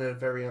 And a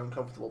very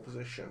uncomfortable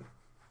position.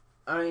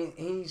 I mean,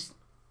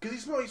 because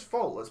it's not his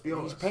fault, let's be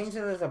honest. He's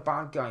painted as a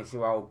bad guy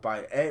throughout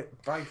by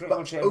pretty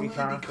much every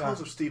character. Only because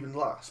of Stephen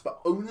Glass,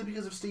 but only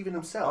because of Stephen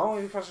himself.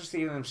 Only because of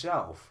Stephen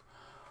himself.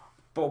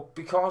 But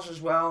because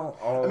as well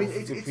of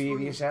the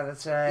previous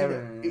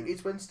editor.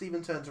 It's when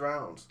Stephen turns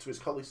around to his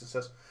colleagues and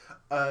says,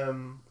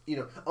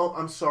 oh,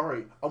 I'm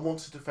sorry, I want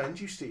to defend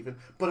you, Stephen,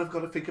 but I've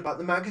got to think about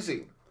the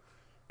magazine.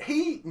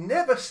 He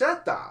never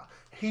said that.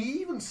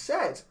 He even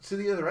said to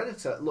the other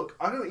editor, look,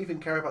 I don't even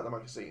care about the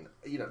magazine.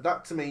 You know,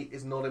 that to me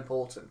is not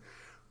important.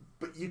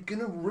 But you're going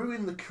to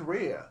ruin the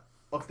career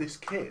of this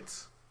kid.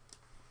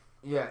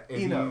 Yeah,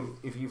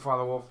 if you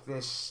follow up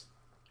this...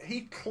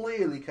 He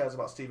clearly cares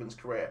about Stephen's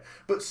career.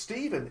 But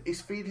Stephen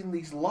is feeding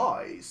these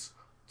lies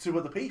to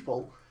other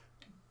people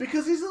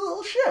because he's a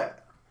little shit.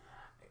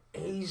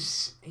 He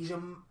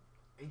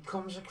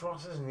comes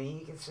across as an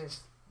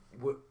egotist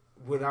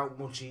without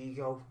much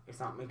ego, if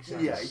that makes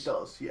sense. Yeah, he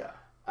does, yeah.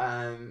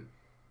 And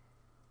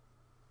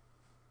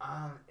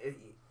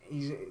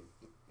he's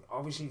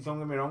obviously, don't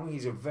get me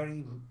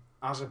wrong,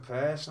 as a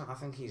person, I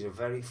think he's a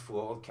very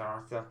flawed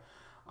character.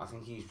 I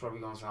think he's probably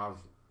going to have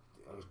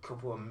a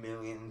couple of $1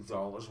 million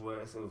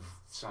worth of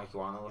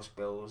psychoanalyst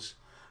bills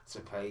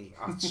to pay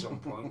at some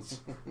point.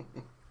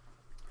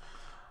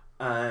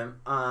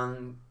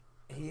 And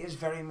he is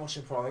very much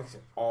a product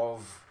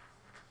of,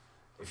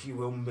 if you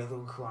will,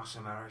 middle class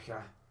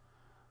America.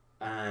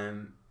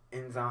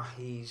 In that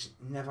he's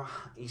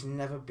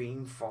never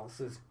been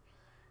faulted.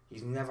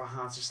 He's never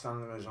had to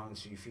stand on his own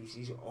 2 feet.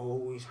 He's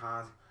always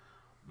had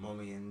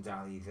mummy and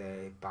daddy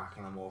there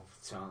backing him up,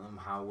 telling him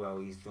how well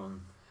he's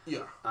done.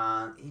 Yeah.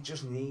 And he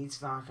just needs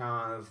that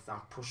kind of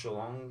that push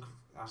along.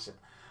 That's it,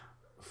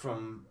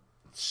 from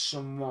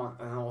someone,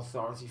 an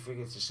authority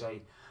figure, to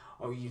say,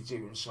 "Oh, you're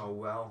doing so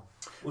well,"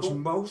 which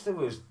most of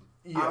us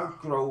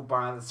outgrow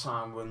by the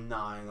time we're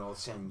 9 or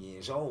 10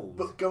 years old.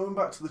 But going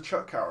back to the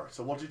Chuck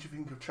character, what did you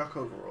think of Chuck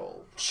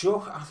overall?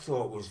 Chuck, I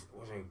thought was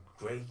a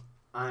great.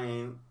 I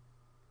mean,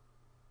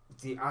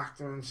 the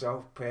actor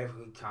himself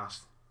perfectly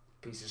cast.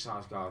 Peter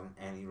Sarsgaard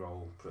in any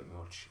role pretty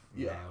much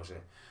nails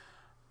it.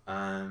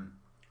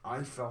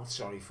 I felt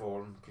sorry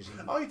for him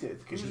I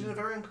did, because he was in a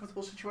very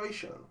uncomfortable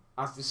situation.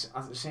 At the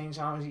same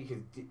time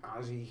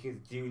as he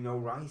could do no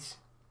right,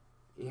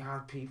 he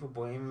had people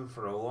blaming him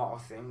for a lot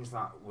of things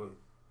that were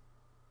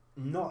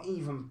not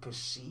even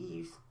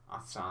perceived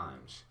at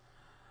times.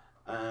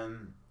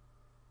 You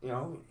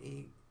know,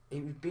 he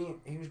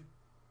was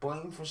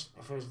blamed for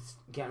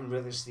getting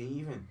rid of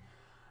Stephen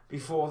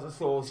before the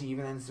thought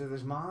even entered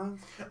his mind.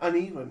 And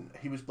even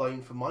he was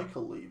blamed for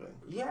Michael leaving.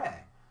 Yeah.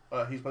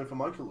 He's blamed for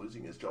Michael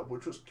losing his job,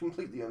 which was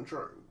completely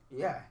untrue.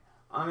 Yeah.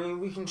 I mean,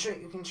 we can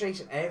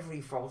trace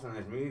every fault in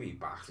this movie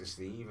back to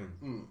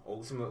Stephen,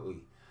 ultimately.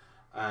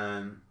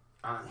 And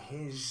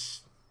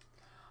his,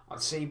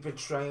 I'd say,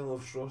 betrayal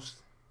of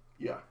trust.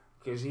 Yeah.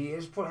 Because he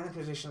is put in a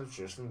position of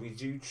trust, and we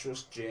do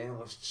trust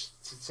journalists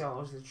to tell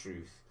us the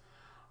truth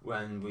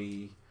when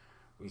we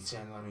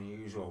turn on the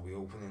news or we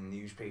open a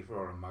newspaper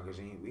or a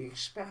magazine. We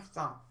expect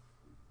that,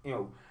 you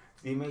know,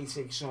 they may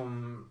take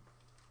some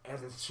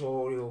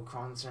editorial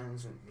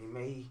content and they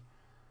may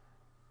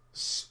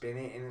spin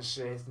it in a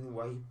certain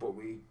way, but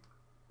we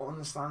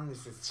understand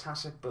there's a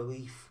tacit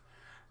belief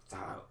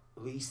that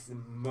at least the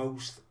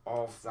most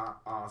of that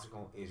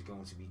article is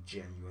going to be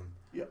genuine.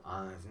 Yeah.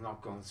 And it's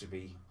not going to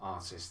be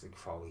artistic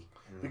folly.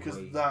 Because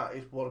that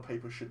is what a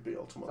paper should be,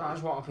 ultimately. That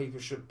is what a paper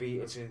should be.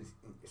 It's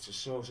a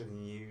source of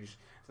news.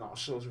 It's not a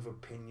source of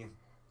opinion.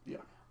 Yeah.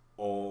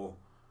 Or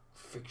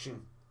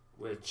fiction,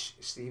 which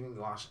Stephen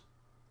Glass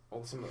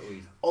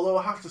ultimately... Although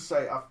I have to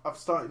say, I've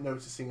started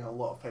noticing in a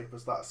lot of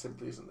papers that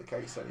simply isn't the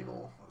case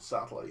anymore,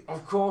 sadly.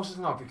 Of course it's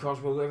not,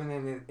 because we're living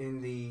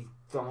in the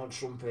Donald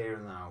Trump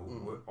era now,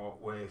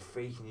 where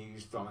fake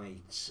news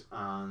dominates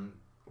and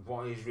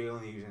what is real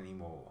news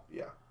anymore.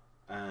 Yeah.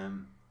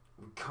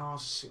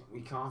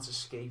 We can't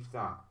escape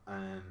that.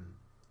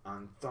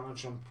 And Donald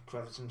Trump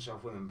credits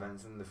himself with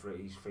inventing the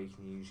phrase fake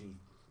news. He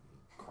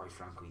quite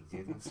frankly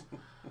didn't.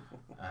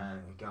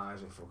 The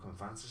guy's a fucking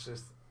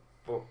fantasist.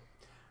 But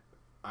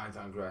I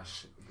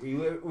digress. We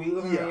live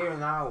in an era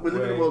now. We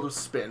live in a world of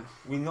spin.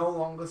 We no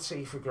longer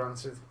take for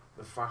granted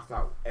the fact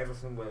that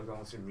everything we're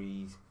going to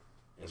read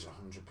is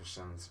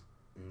 100%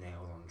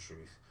 nailed on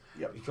truth.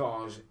 Yep.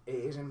 Because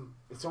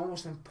it's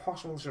almost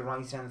impossible to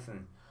write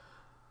anything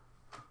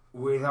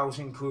without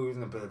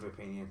including a bit of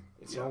opinion.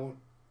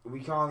 We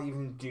can't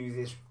even do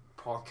this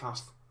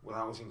podcast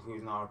without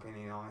including our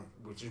opinion on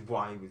it, which is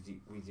why we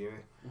do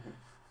it. Mm-hmm.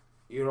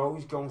 You're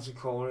always going to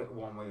colour it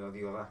one way or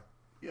the other.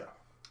 Yeah.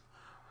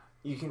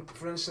 You can,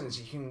 for instance,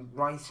 you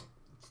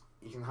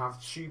can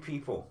have 2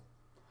 people.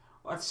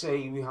 Let's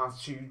say we have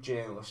 2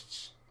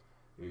 journalists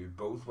who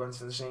both went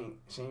to the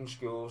same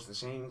schools, the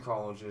same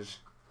colleges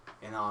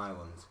in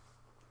Ireland.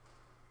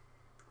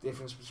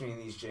 Difference between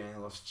these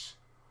journalists,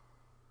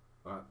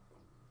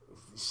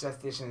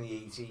 set this in the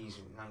 80s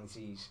and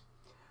 90s.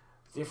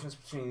 Difference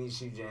between these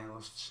 2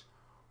 journalists: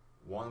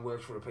 one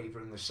works for a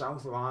paper in the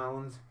south of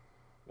Ireland,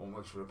 one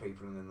works for a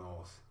paper in the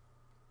north.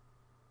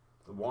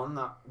 The one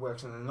that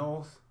works in the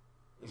north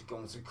is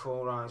going to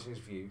colorise his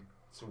view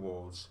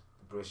towards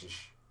the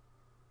British.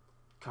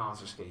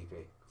 Can't escape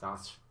it.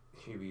 That's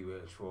who he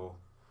works for.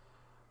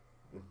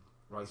 The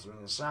writer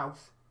in the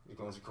south is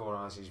going to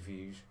colorise his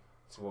views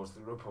towards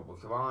the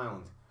Republic of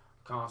Ireland.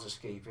 Can't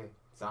escape it.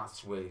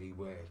 That's where he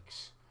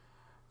works.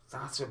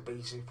 That's a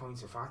basic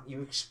point of fact.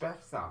 You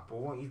expect that, but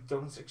what you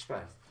don't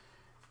expect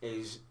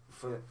is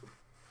for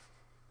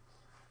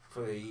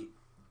the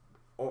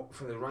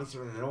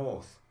writer in the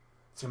north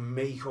to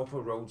make up a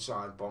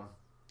roadside bomb.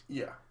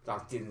 Yeah.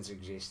 That didn't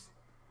exist,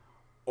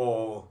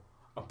 or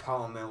a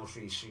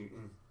paramilitary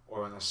shooting,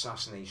 or an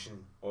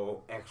assassination,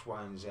 or X,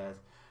 Y, and Z.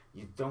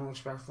 You don't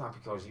expect that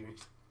because you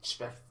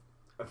expect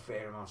a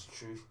fair amount of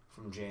truth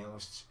from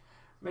journalists.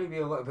 Maybe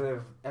a little bit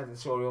of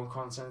editorial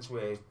content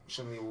where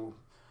somebody will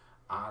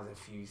add a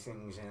few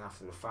things in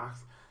after the fact,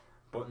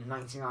 but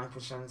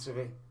 99% of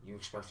it you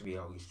expect to be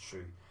at least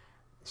true.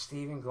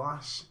 Stephen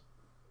Glass,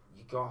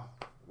 you got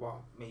what,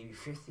 maybe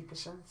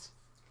 50%?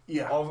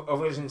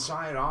 of his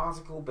entire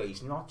article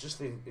base, not just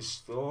his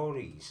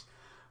stories.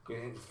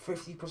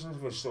 50%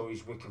 of his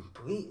stories were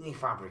completely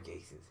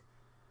fabricated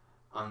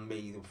and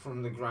made up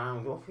from the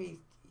ground up. He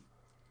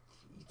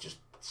just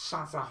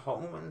sat at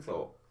home and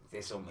thought,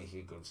 this will make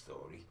a good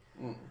story.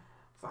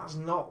 That's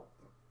not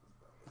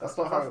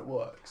how it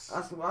works.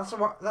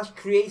 That's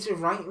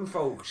creative writing,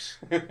 folks.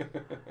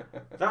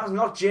 That's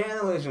not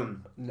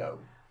journalism. No.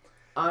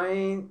 I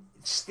mean,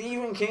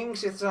 Stephen King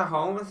sits at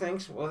home and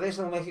thinks, well, this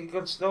will make a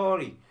good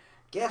story.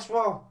 Guess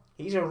what?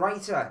 He's a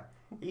writer.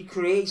 He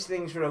creates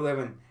things for a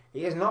living.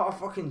 He is not a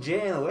fucking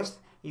journalist.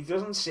 He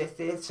doesn't sit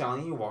there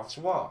telling you what's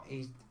what.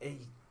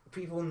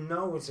 People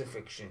know it's a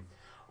fiction.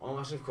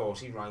 Unless, of course,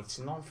 he writes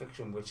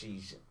non-fiction, which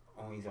he's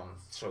only done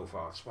so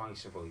far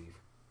twice, I believe.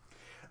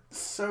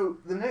 So,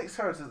 the next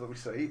characters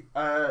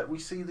that we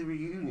see the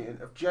reunion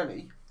of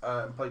Jenny,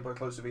 played by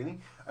Chloe Sevigny,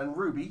 and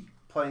Ruby,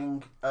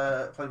 played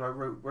by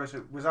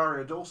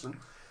Rosario Dawson,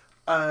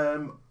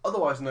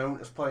 otherwise known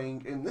as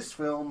playing in this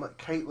film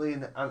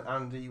Caitlin and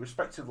Andy,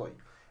 respectively.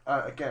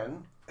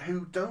 Again,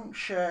 who don't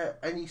share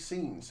any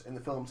scenes in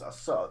the films as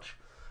such,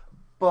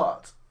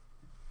 but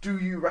do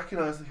you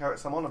recognise the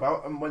characters I'm on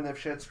about and when they've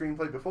shared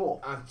screenplay before?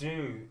 I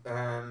do.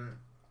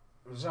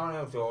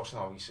 Rosario Dawson,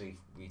 obviously,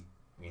 we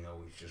know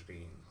we've just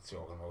been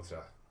talking about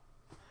her.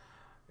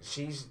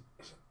 She's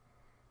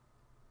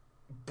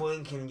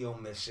blinking,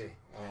 you'll miss it.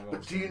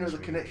 But do you know the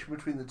connection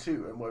between the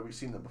two and where we've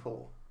seen them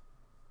before?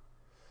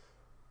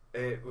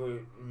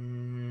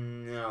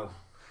 No.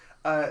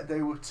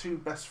 They were two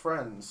best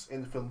friends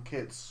in the film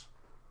Kids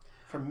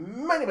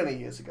from many, many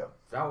years ago.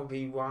 That would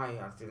be why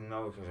I didn't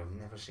know, because I've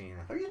never seen it.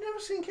 Have you never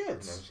seen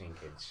Kids? I've never seen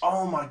Kids.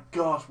 Oh my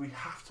god, we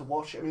have to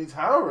watch it. I mean, it's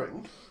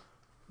harrowing,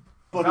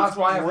 but that's it's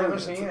why I've never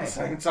brilliant seen at it. the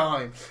same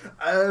time.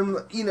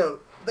 You know,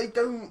 they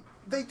do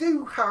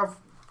have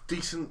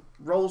decent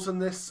roles in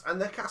this, and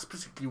they're cast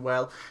particularly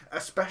well,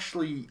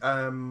 especially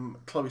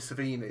Chloe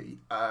Sevigny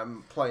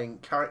playing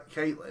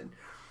Caitlin.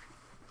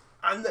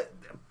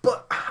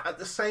 But at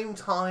the same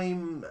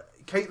time,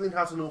 Caitlin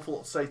has an awful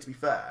lot to say, to be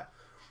fair,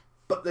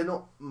 but they're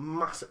not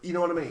massive. You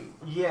know what I mean?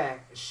 Yeah,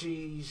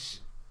 she's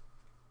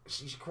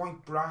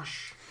quite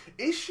brash.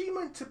 Is she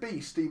meant to be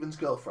Stephen's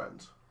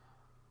girlfriend?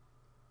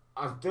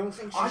 I don't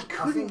think she's... I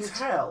couldn't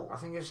tell. I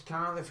think it's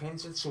kind of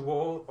hinted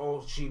toward,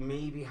 or she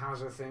maybe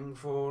has a thing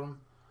for him.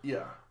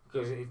 Yeah.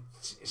 Because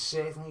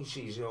certainly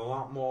she's a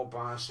lot more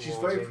biased. She's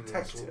very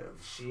protective.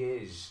 She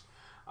is.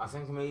 I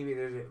think maybe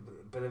there's a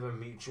bit of a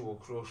mutual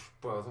crush,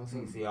 but I don't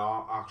think they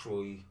are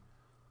actually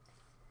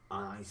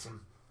an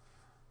item.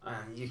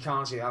 And you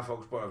can't see that,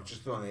 folks, but I've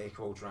just done air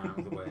quotes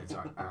around the word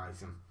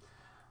item.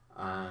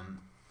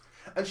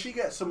 And she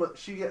gets some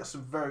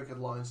very good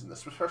lines in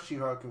this, especially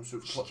her comes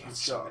with Clutch and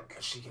Shark.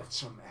 She gets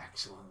some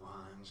excellent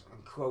lines.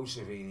 And Chloe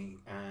Sevigny,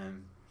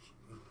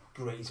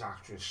 great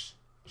actress.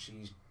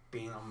 She's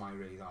been on my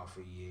radar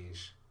for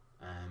years.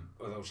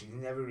 Although she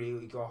never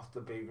really got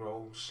the big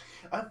roles.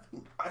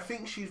 I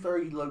think she's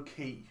very low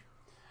key.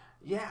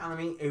 Yeah, and I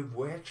mean it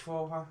works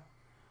for her.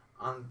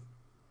 And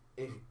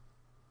if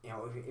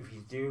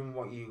you're doing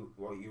what you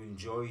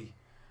enjoy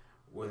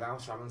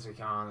without having to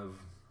kind of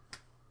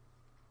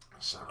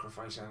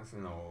sacrifice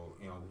anything or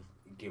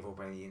give up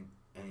any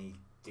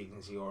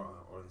dignity or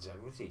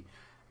integrity,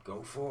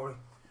 go for it.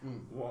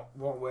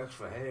 What works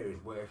for her is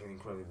working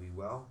incredibly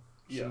well.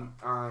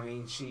 I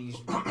mean, she's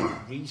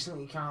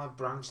recently kind of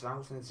branched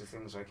out into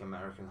things like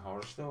American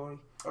Horror Story.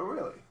 Oh,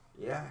 really?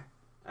 Yeah.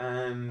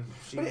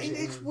 But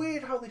it's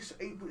weird how it's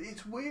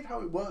weird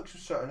how it works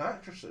with certain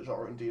actresses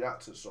or indeed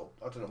actors. Or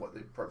I don't know what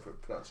the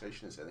appropriate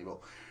pronunciation is anymore.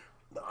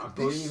 I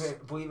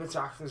believe it's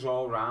actors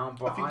all round,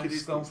 but I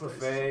still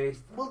prefer.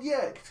 Well,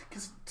 yeah,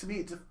 because to me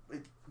it's.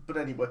 But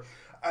anyway,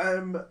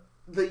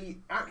 the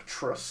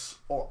actress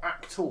or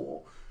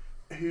actor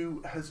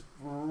who has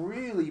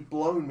really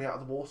blown me out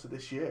of the water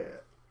this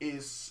year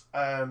is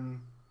her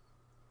name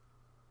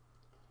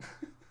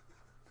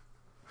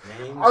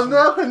has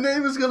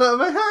gone out of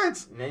my head.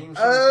 Name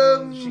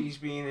something she's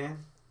been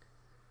in.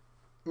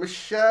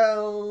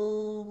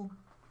 Michelle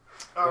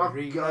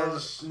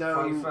Rodriguez.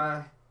 No.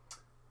 Pfeiffer.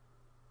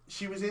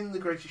 She was in The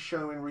Greatest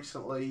Showman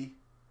recently.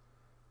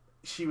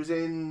 She was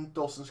in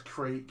Dawson's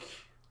Creek.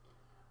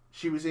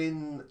 She was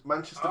in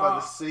Manchester by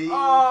the Sea.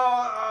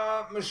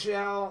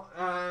 Michelle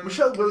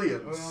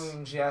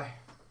Williams. Yeah.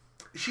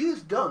 She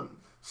has done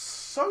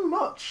so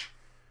much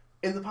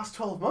in the past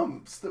 12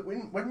 months that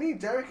when me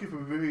and Derek have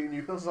been reviewing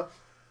new films, like,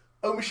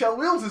 oh, Michelle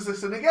Williams is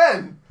this, and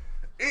again,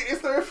 is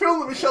there a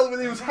film that Michelle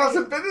Williams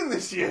hasn't been in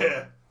this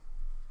year?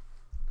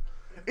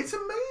 It's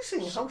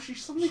amazing how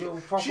she's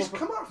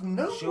come out of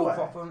nowhere. She'll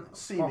pop up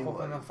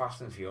seemingly in the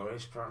Fast and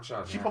Furious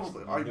franchise. She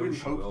probably. I really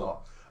hope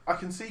not. I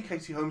can see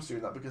Katie Holmes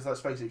doing that because let's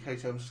face it,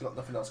 Katie Holmes has got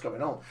nothing else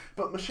going on.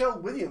 But Michelle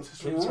Williams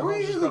has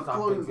really she's got that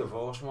blown. big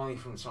divorce money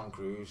from Tom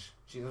Cruise.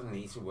 She doesn't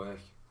need to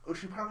work. Oh,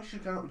 she's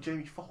going out with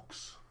Jamie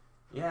Foxx.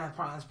 Yeah,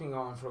 apparently it's been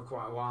going for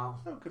quite a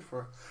while. Oh, good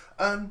for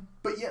her.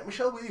 But yeah,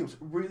 Michelle Williams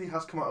really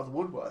has come out of the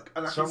woodwork,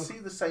 and I can see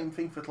the same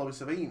thing for Chloe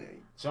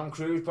Sevigny. Tom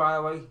Cruise, by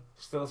the way,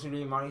 still to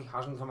remarry,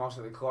 hasn't come out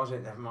of the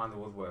closet, never mind the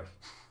woodwork.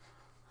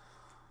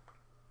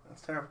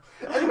 That's terrible.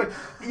 Anyway,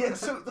 yeah,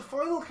 so the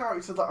final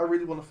character that I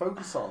really want to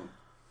focus on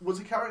was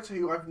a character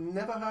who I've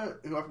never heard,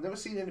 who I've never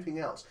seen anything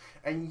else,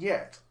 and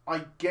yet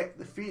I get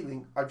the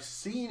feeling I've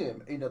seen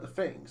him in other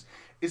things,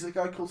 is a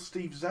guy called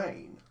Steve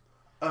Zahn,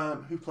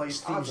 who plays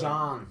Steve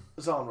Zahn.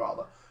 Zahn,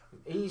 rather.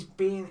 He's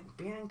been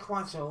in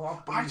quite a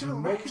lot. I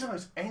don't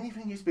recognise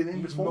anything he's been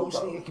in before, He's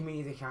mostly though. a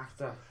comedic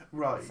actor.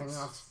 Right. I think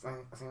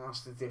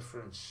that's the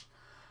difference.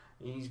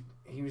 He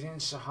was in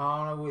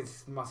Sahara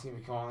with Matthew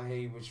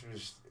McConaughey, which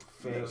was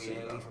fairly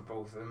early for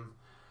both of them.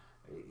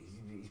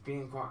 He's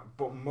been quite,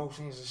 but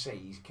mostly, as I say,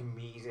 he's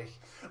comedic.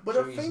 But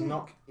so I he's think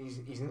not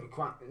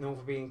quite known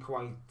for being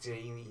quite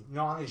zany,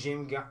 not in a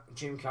Jim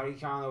Carrey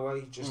kind of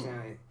way, just in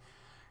a,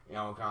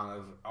 kind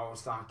of, oh,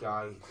 it's that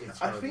guy.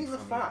 I think the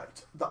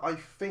fact that I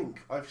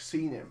think I've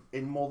seen him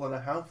in more than I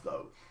have,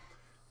 though,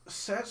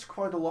 says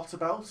quite a lot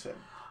about him.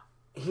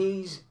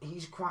 He's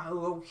quite a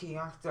low key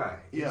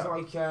actor. He's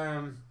like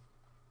Alan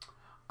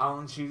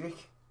Tudyk.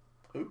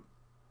 Who?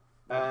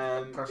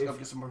 Perhaps I'll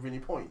get some more Vinny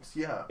points.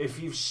 Yeah. If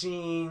you've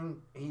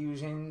seen, he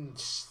was in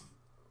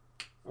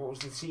what was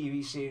the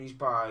TV series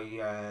by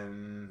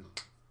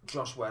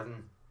Joss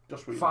Whedon?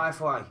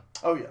 Firefly.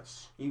 Oh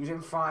yes. He was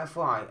in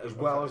Firefly as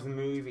well as the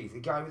movie. The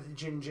guy with the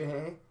ginger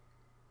hair.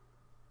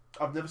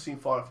 I've never seen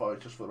Firefly,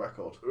 just for the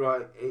record.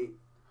 Right.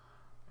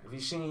 Have you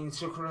seen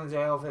Tucker and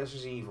Dale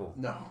versus Evil?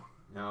 No.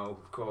 No,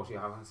 of course you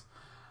haven't.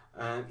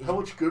 How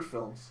much good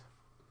films?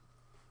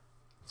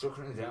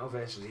 Tucker and Dale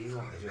versus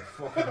Evil is a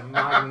fucking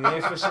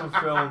magnificent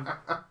film.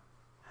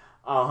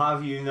 I'll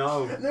have you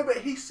know. No, but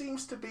he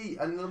seems to be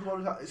another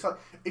one. It's like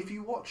if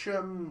you watch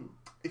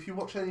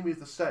Enemy of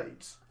the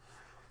States,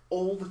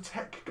 all the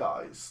tech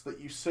guys that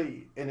you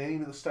see in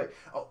Enemy of the States.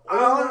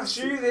 Alan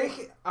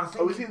Tudyk. I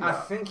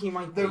think he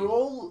might be. They're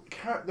all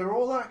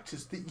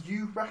actors that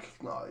you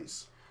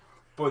recognise.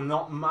 But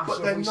not massively.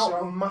 But they're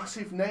not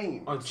massive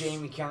names. Oh,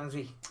 Jamie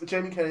Kennedy.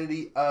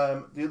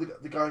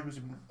 The guy who's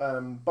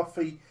in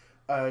Buffy,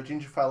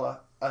 ginger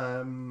fella.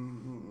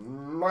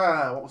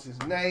 What was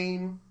his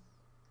name?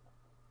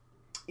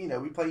 He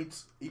played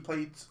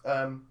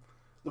the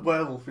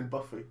werewolf in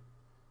Buffy.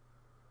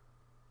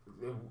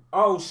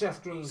 Oh,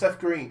 Seth Green. Seth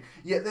Green.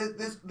 Yeah,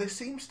 there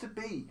seems to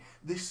be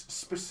this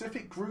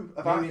specific group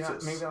of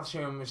actors. Maybe that's who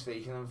I'm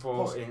mistaken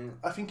for.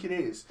 I think it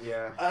is.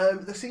 Yeah.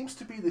 There seems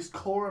to be this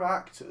core of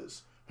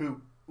actors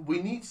who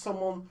we need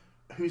someone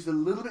who's a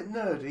little bit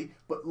nerdy,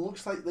 but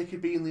looks like they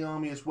could be in the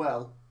army as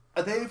well.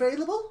 Are they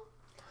available?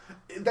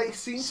 They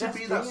seem Seth to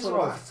be that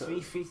sort of actor.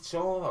 3 feet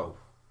tall, though.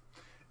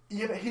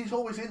 Yeah, but he's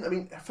always in. I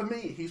mean, for me,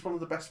 he's one of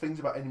the best things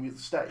about Enemy of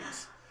the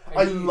States.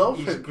 I love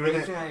him.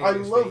 I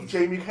love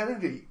Jamie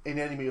Kennedy in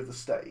Enemy of the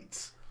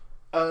States.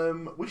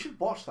 We should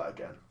watch that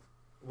again.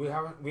 We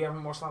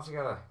haven't watched that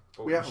together.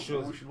 But we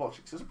should watch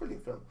it because it's a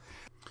brilliant film.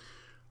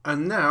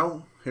 And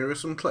now here are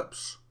some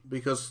clips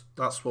because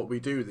that's what we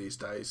do these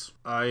days.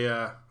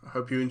 I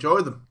hope you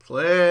enjoy them.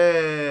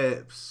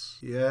 Clips,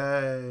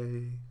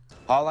 yay!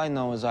 All I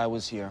know is I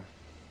was here.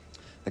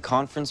 The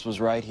conference was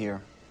right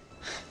here.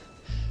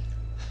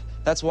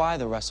 That's why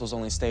the wrestlers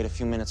only stayed a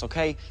few minutes,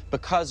 okay?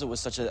 Because it was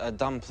such a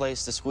dumb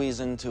place to squeeze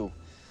into.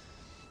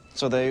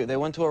 So they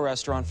went to a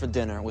restaurant for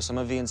dinner with some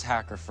of Ian's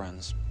hacker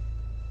friends.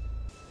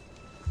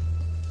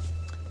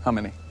 How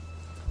many?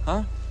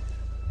 Huh?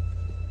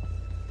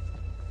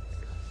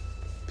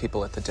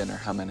 People at the dinner,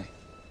 how many?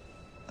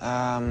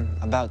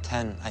 About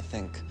 10, I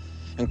think,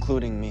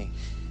 including me.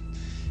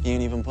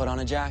 Ian even put on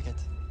a jacket.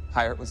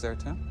 Hyatt was there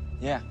too?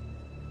 Yeah.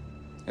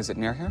 Is it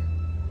near here?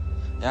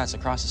 Yeah, it's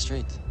across the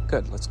street.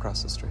 Good, let's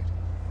cross the street.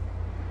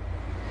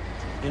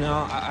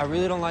 I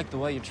really don't like the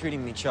way you're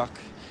treating me, Chuck.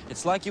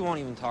 It's like you won't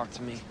even talk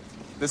to me.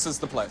 This is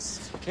the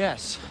place.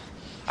 Yes.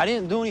 I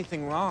didn't do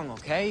anything wrong,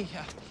 okay?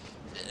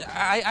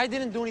 I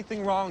didn't do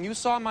anything wrong. You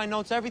saw my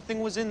notes.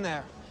 Everything was in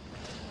there.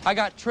 I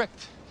got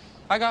tricked.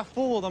 I got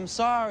fooled. I'm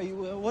sorry.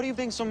 What are you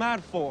being so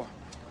mad for?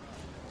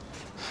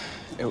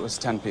 It was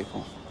 10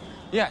 people.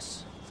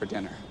 Yes. For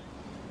dinner.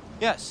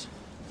 Yes.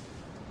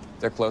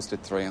 They're closed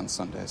at 3 on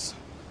Sundays.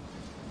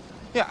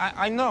 Yeah,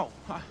 I know.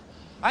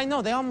 I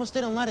know. They almost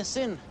didn't let us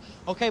in.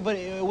 Okay, but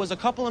it was a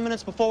couple of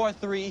minutes before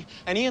 3,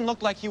 and Ian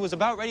looked like he was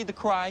about ready to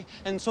cry,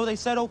 and so they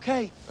said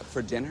okay. But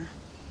for dinner?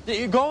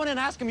 You go in and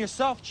ask him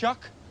yourself,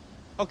 Chuck.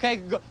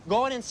 Okay,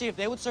 go in and see if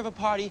they would serve a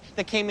party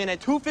that came in at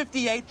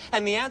 2:58,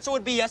 and the answer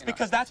would be yes,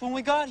 because that's when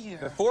we got here.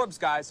 The Forbes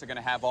guys are going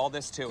to have all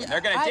this, too, and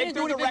they're going to dig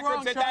through the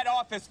records at that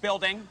office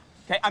building.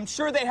 Okay, I'm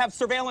sure they have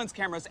surveillance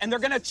cameras, and they're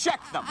going to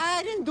check them.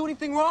 I didn't do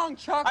anything wrong,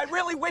 Chuck. I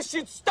really wish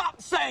you'd stop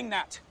saying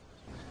that.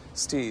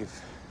 Steve.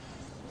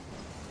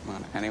 Come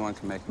on, anyone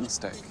can make a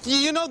mistake.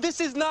 You know, this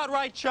is not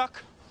right,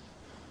 Chuck.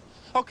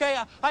 Okay,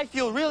 I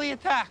feel really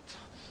attacked.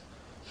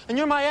 And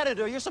you're my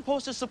editor. You're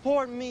supposed to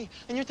support me.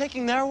 And you're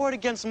taking their word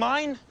against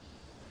mine?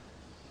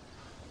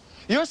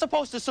 You're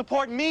supposed to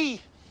support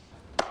me.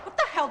 What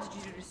the hell hell did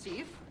you do to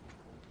Steve?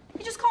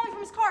 He just called me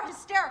from his car,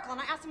 hysterical,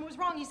 and I asked him what was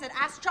wrong. He said,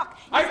 ask Chuck.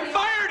 I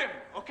fired him,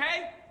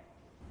 okay?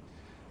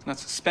 Not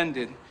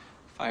suspended,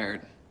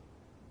 fired.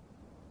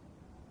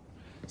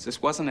 So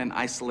this wasn't an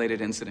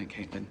isolated incident,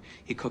 Caitlin.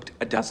 He cooked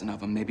a dozen of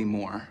them, maybe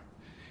more.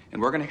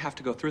 And we're gonna have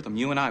to go through them.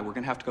 You and I, we're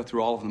gonna have to go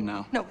through all of them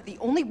now. No, the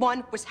only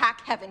one was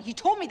Hack Heaven. He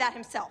told me that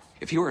himself.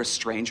 If he were a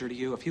stranger to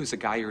you, if he was a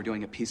guy you were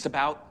doing a piece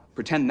about,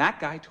 pretend that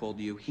guy told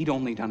you he'd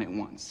only done it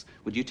once.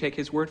 Would you take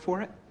his word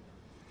for it?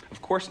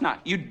 Of course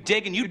not. You'd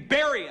dig and you'd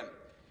bury him.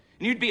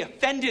 And you'd be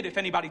offended if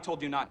anybody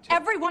told you not to.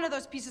 Every one of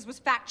those pieces was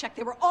fact-checked.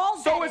 They were all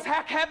So vetted. is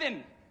Hack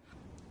Heaven.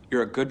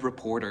 You're a good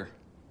reporter.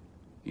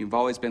 You've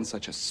always been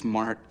such a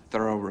smart,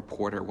 thorough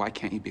reporter. Why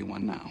can't you be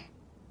one now?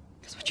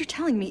 Because what you're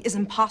telling me is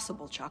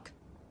impossible, Chuck.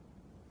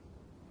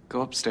 Go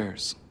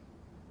upstairs.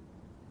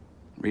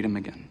 Read them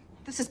again.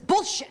 This is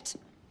bullshit.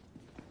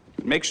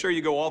 Make sure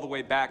you go all the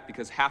way back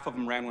because half of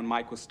them ran when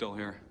Mike was still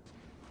here.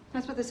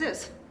 That's what this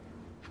is.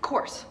 Of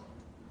course.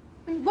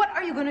 I mean, what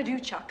are you gonna do,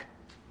 Chuck?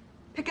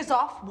 Pick us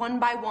off one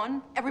by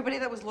one? Everybody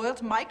that was loyal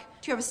to Mike?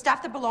 Do you have a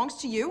staff that belongs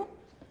to you?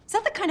 Is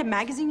that the kind of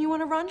magazine you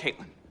want to run?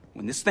 Caitlin,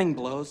 when this thing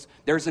blows,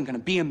 there isn't going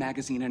to be a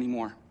magazine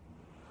anymore.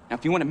 Now,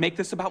 if you want to make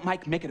this about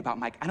Mike, make it about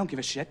Mike. I don't give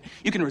a shit.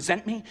 You can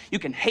resent me, you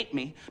can hate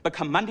me, but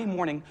come Monday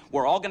morning,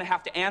 we're all going to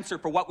have to answer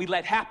for what we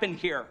let happen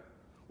here.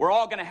 We're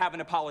all going to have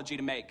an apology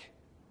to make.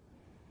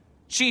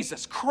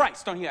 Jesus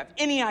Christ, don't you have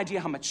any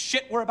idea how much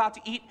shit we're about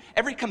to eat?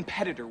 Every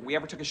competitor we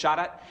ever took a shot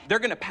at, they're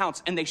going to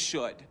pounce, and they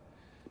should.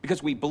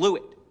 Because we blew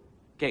it,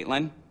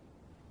 Caitlin.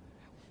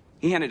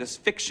 He handed us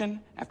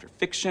fiction after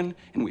fiction,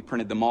 and we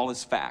printed them all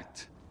as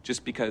fact,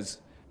 just because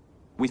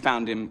we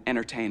found him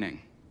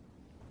entertaining.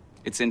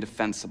 It's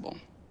indefensible.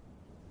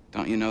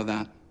 Don't you know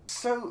that?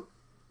 So,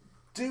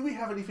 do we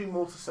have anything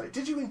more to say?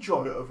 Did you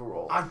enjoy it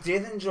overall? I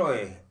did enjoy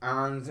it,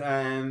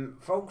 and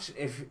folks,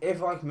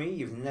 if like me,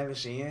 you've never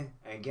seen it,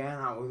 again,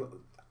 I would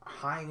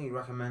highly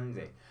recommend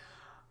it.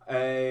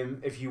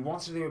 If you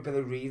want to do a bit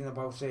of reading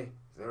about it,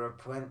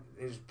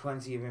 there's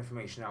plenty of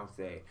information out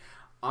there.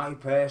 I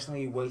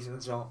personally waited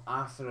until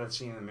after I'd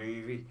seen the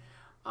movie,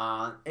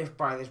 and if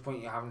by this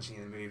point you haven't seen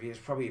the movie, it's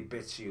probably a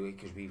bit too late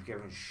because we've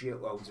given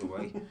shitloads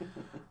away.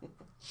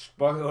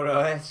 Spoiler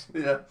alert.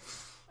 Yeah.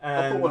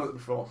 I'll put one up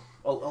before.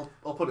 I'll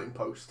put it in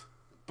post.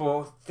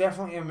 But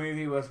definitely a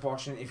movie worth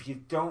watching. If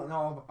you don't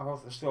know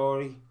about the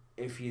story,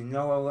 if you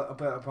know a little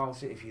bit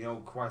about it, if you know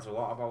quite a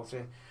lot about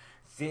it,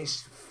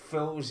 this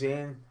fills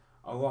in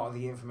a lot of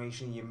the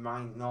information you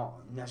might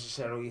not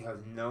necessarily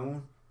have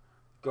known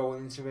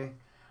going into it.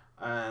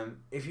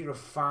 If you're a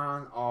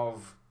fan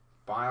of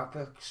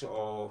biopics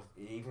or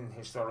even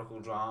historical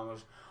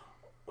dramas,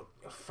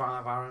 a fan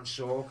of Aaron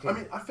Sorkin. I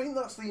mean, I think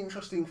that's the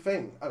interesting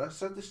thing, and I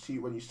said this to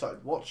you when you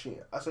started watching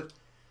it. I said,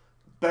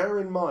 bear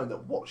in mind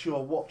that what you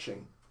are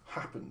watching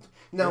happened.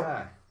 Now,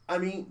 yeah. I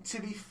mean,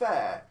 to be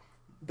fair,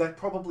 there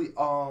probably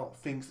are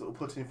things that were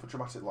put in for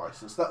dramatic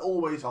license. There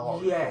always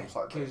are. Yeah,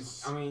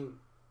 because, like I mean,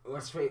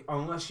 let's face,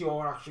 unless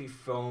you're actually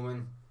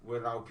filming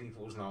without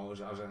people's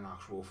knowledge as an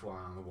actual fly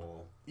on the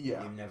wall,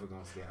 yeah, you're never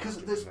going to get.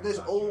 Because there's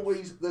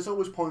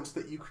always points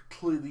that you could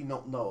clearly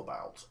not know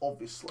about,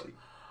 obviously.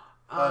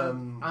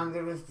 And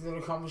there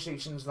are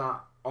conversations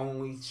that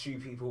only two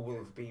people would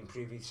have been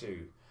privy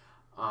to,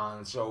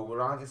 and so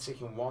we're either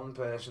taking one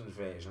person's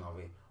version of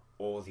it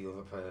or the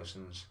other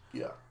person's.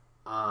 Yeah.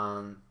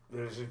 And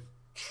there's a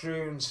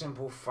true and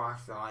simple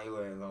fact that I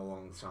learned a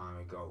long time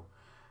ago.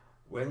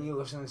 When you're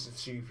listening to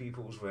two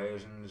people's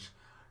versions,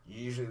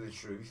 usually the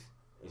truth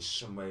is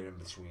somewhere in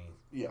between.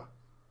 Yeah.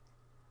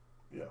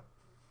 Yeah.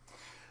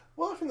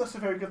 Well, I think that's a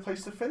very good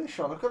place to finish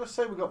on. I've got to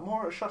say, we got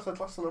more at Shattered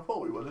Glass than I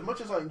thought we would. As much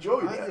as I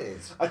enjoyed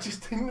it, I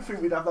just didn't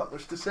think we'd have that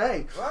much to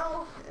say.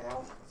 Well, yeah.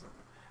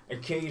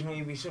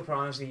 Occasionally we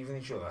surprise even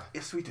each other.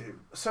 Yes, we do.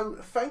 So,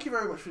 thank you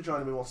very much for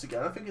joining me once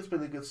again. I think it's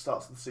been a good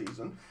start to the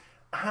season.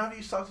 Have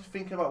you started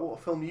thinking about what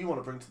film you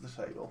want to bring to the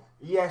table?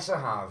 Yes, I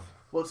have.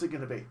 What's it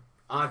going to be?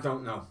 I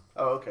don't know.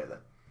 Oh, okay then.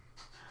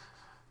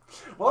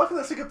 Well, I think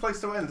that's a good place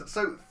to end.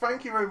 So,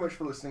 thank you very much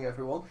for listening,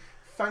 everyone.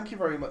 Thank you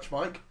very much,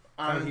 Mike.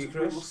 And Thank you,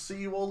 Chris. we will see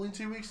you all in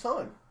 2 weeks'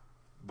 time.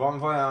 Bon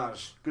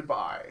voyage.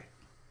 Goodbye.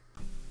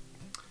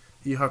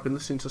 You have been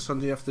listening to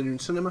Sunday Afternoon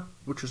Cinema,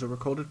 which is a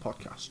recorded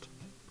podcast.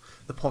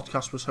 The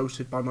podcast was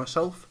hosted by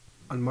myself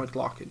and Mike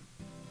Larkin.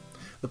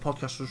 The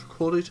podcast was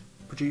recorded,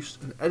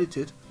 produced and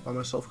edited by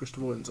myself,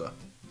 Christopher Windsor.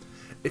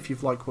 If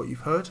you've liked what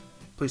you've heard,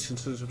 please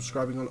consider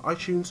subscribing on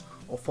iTunes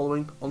or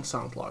following on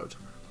SoundCloud.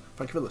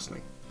 Thank you for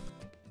listening.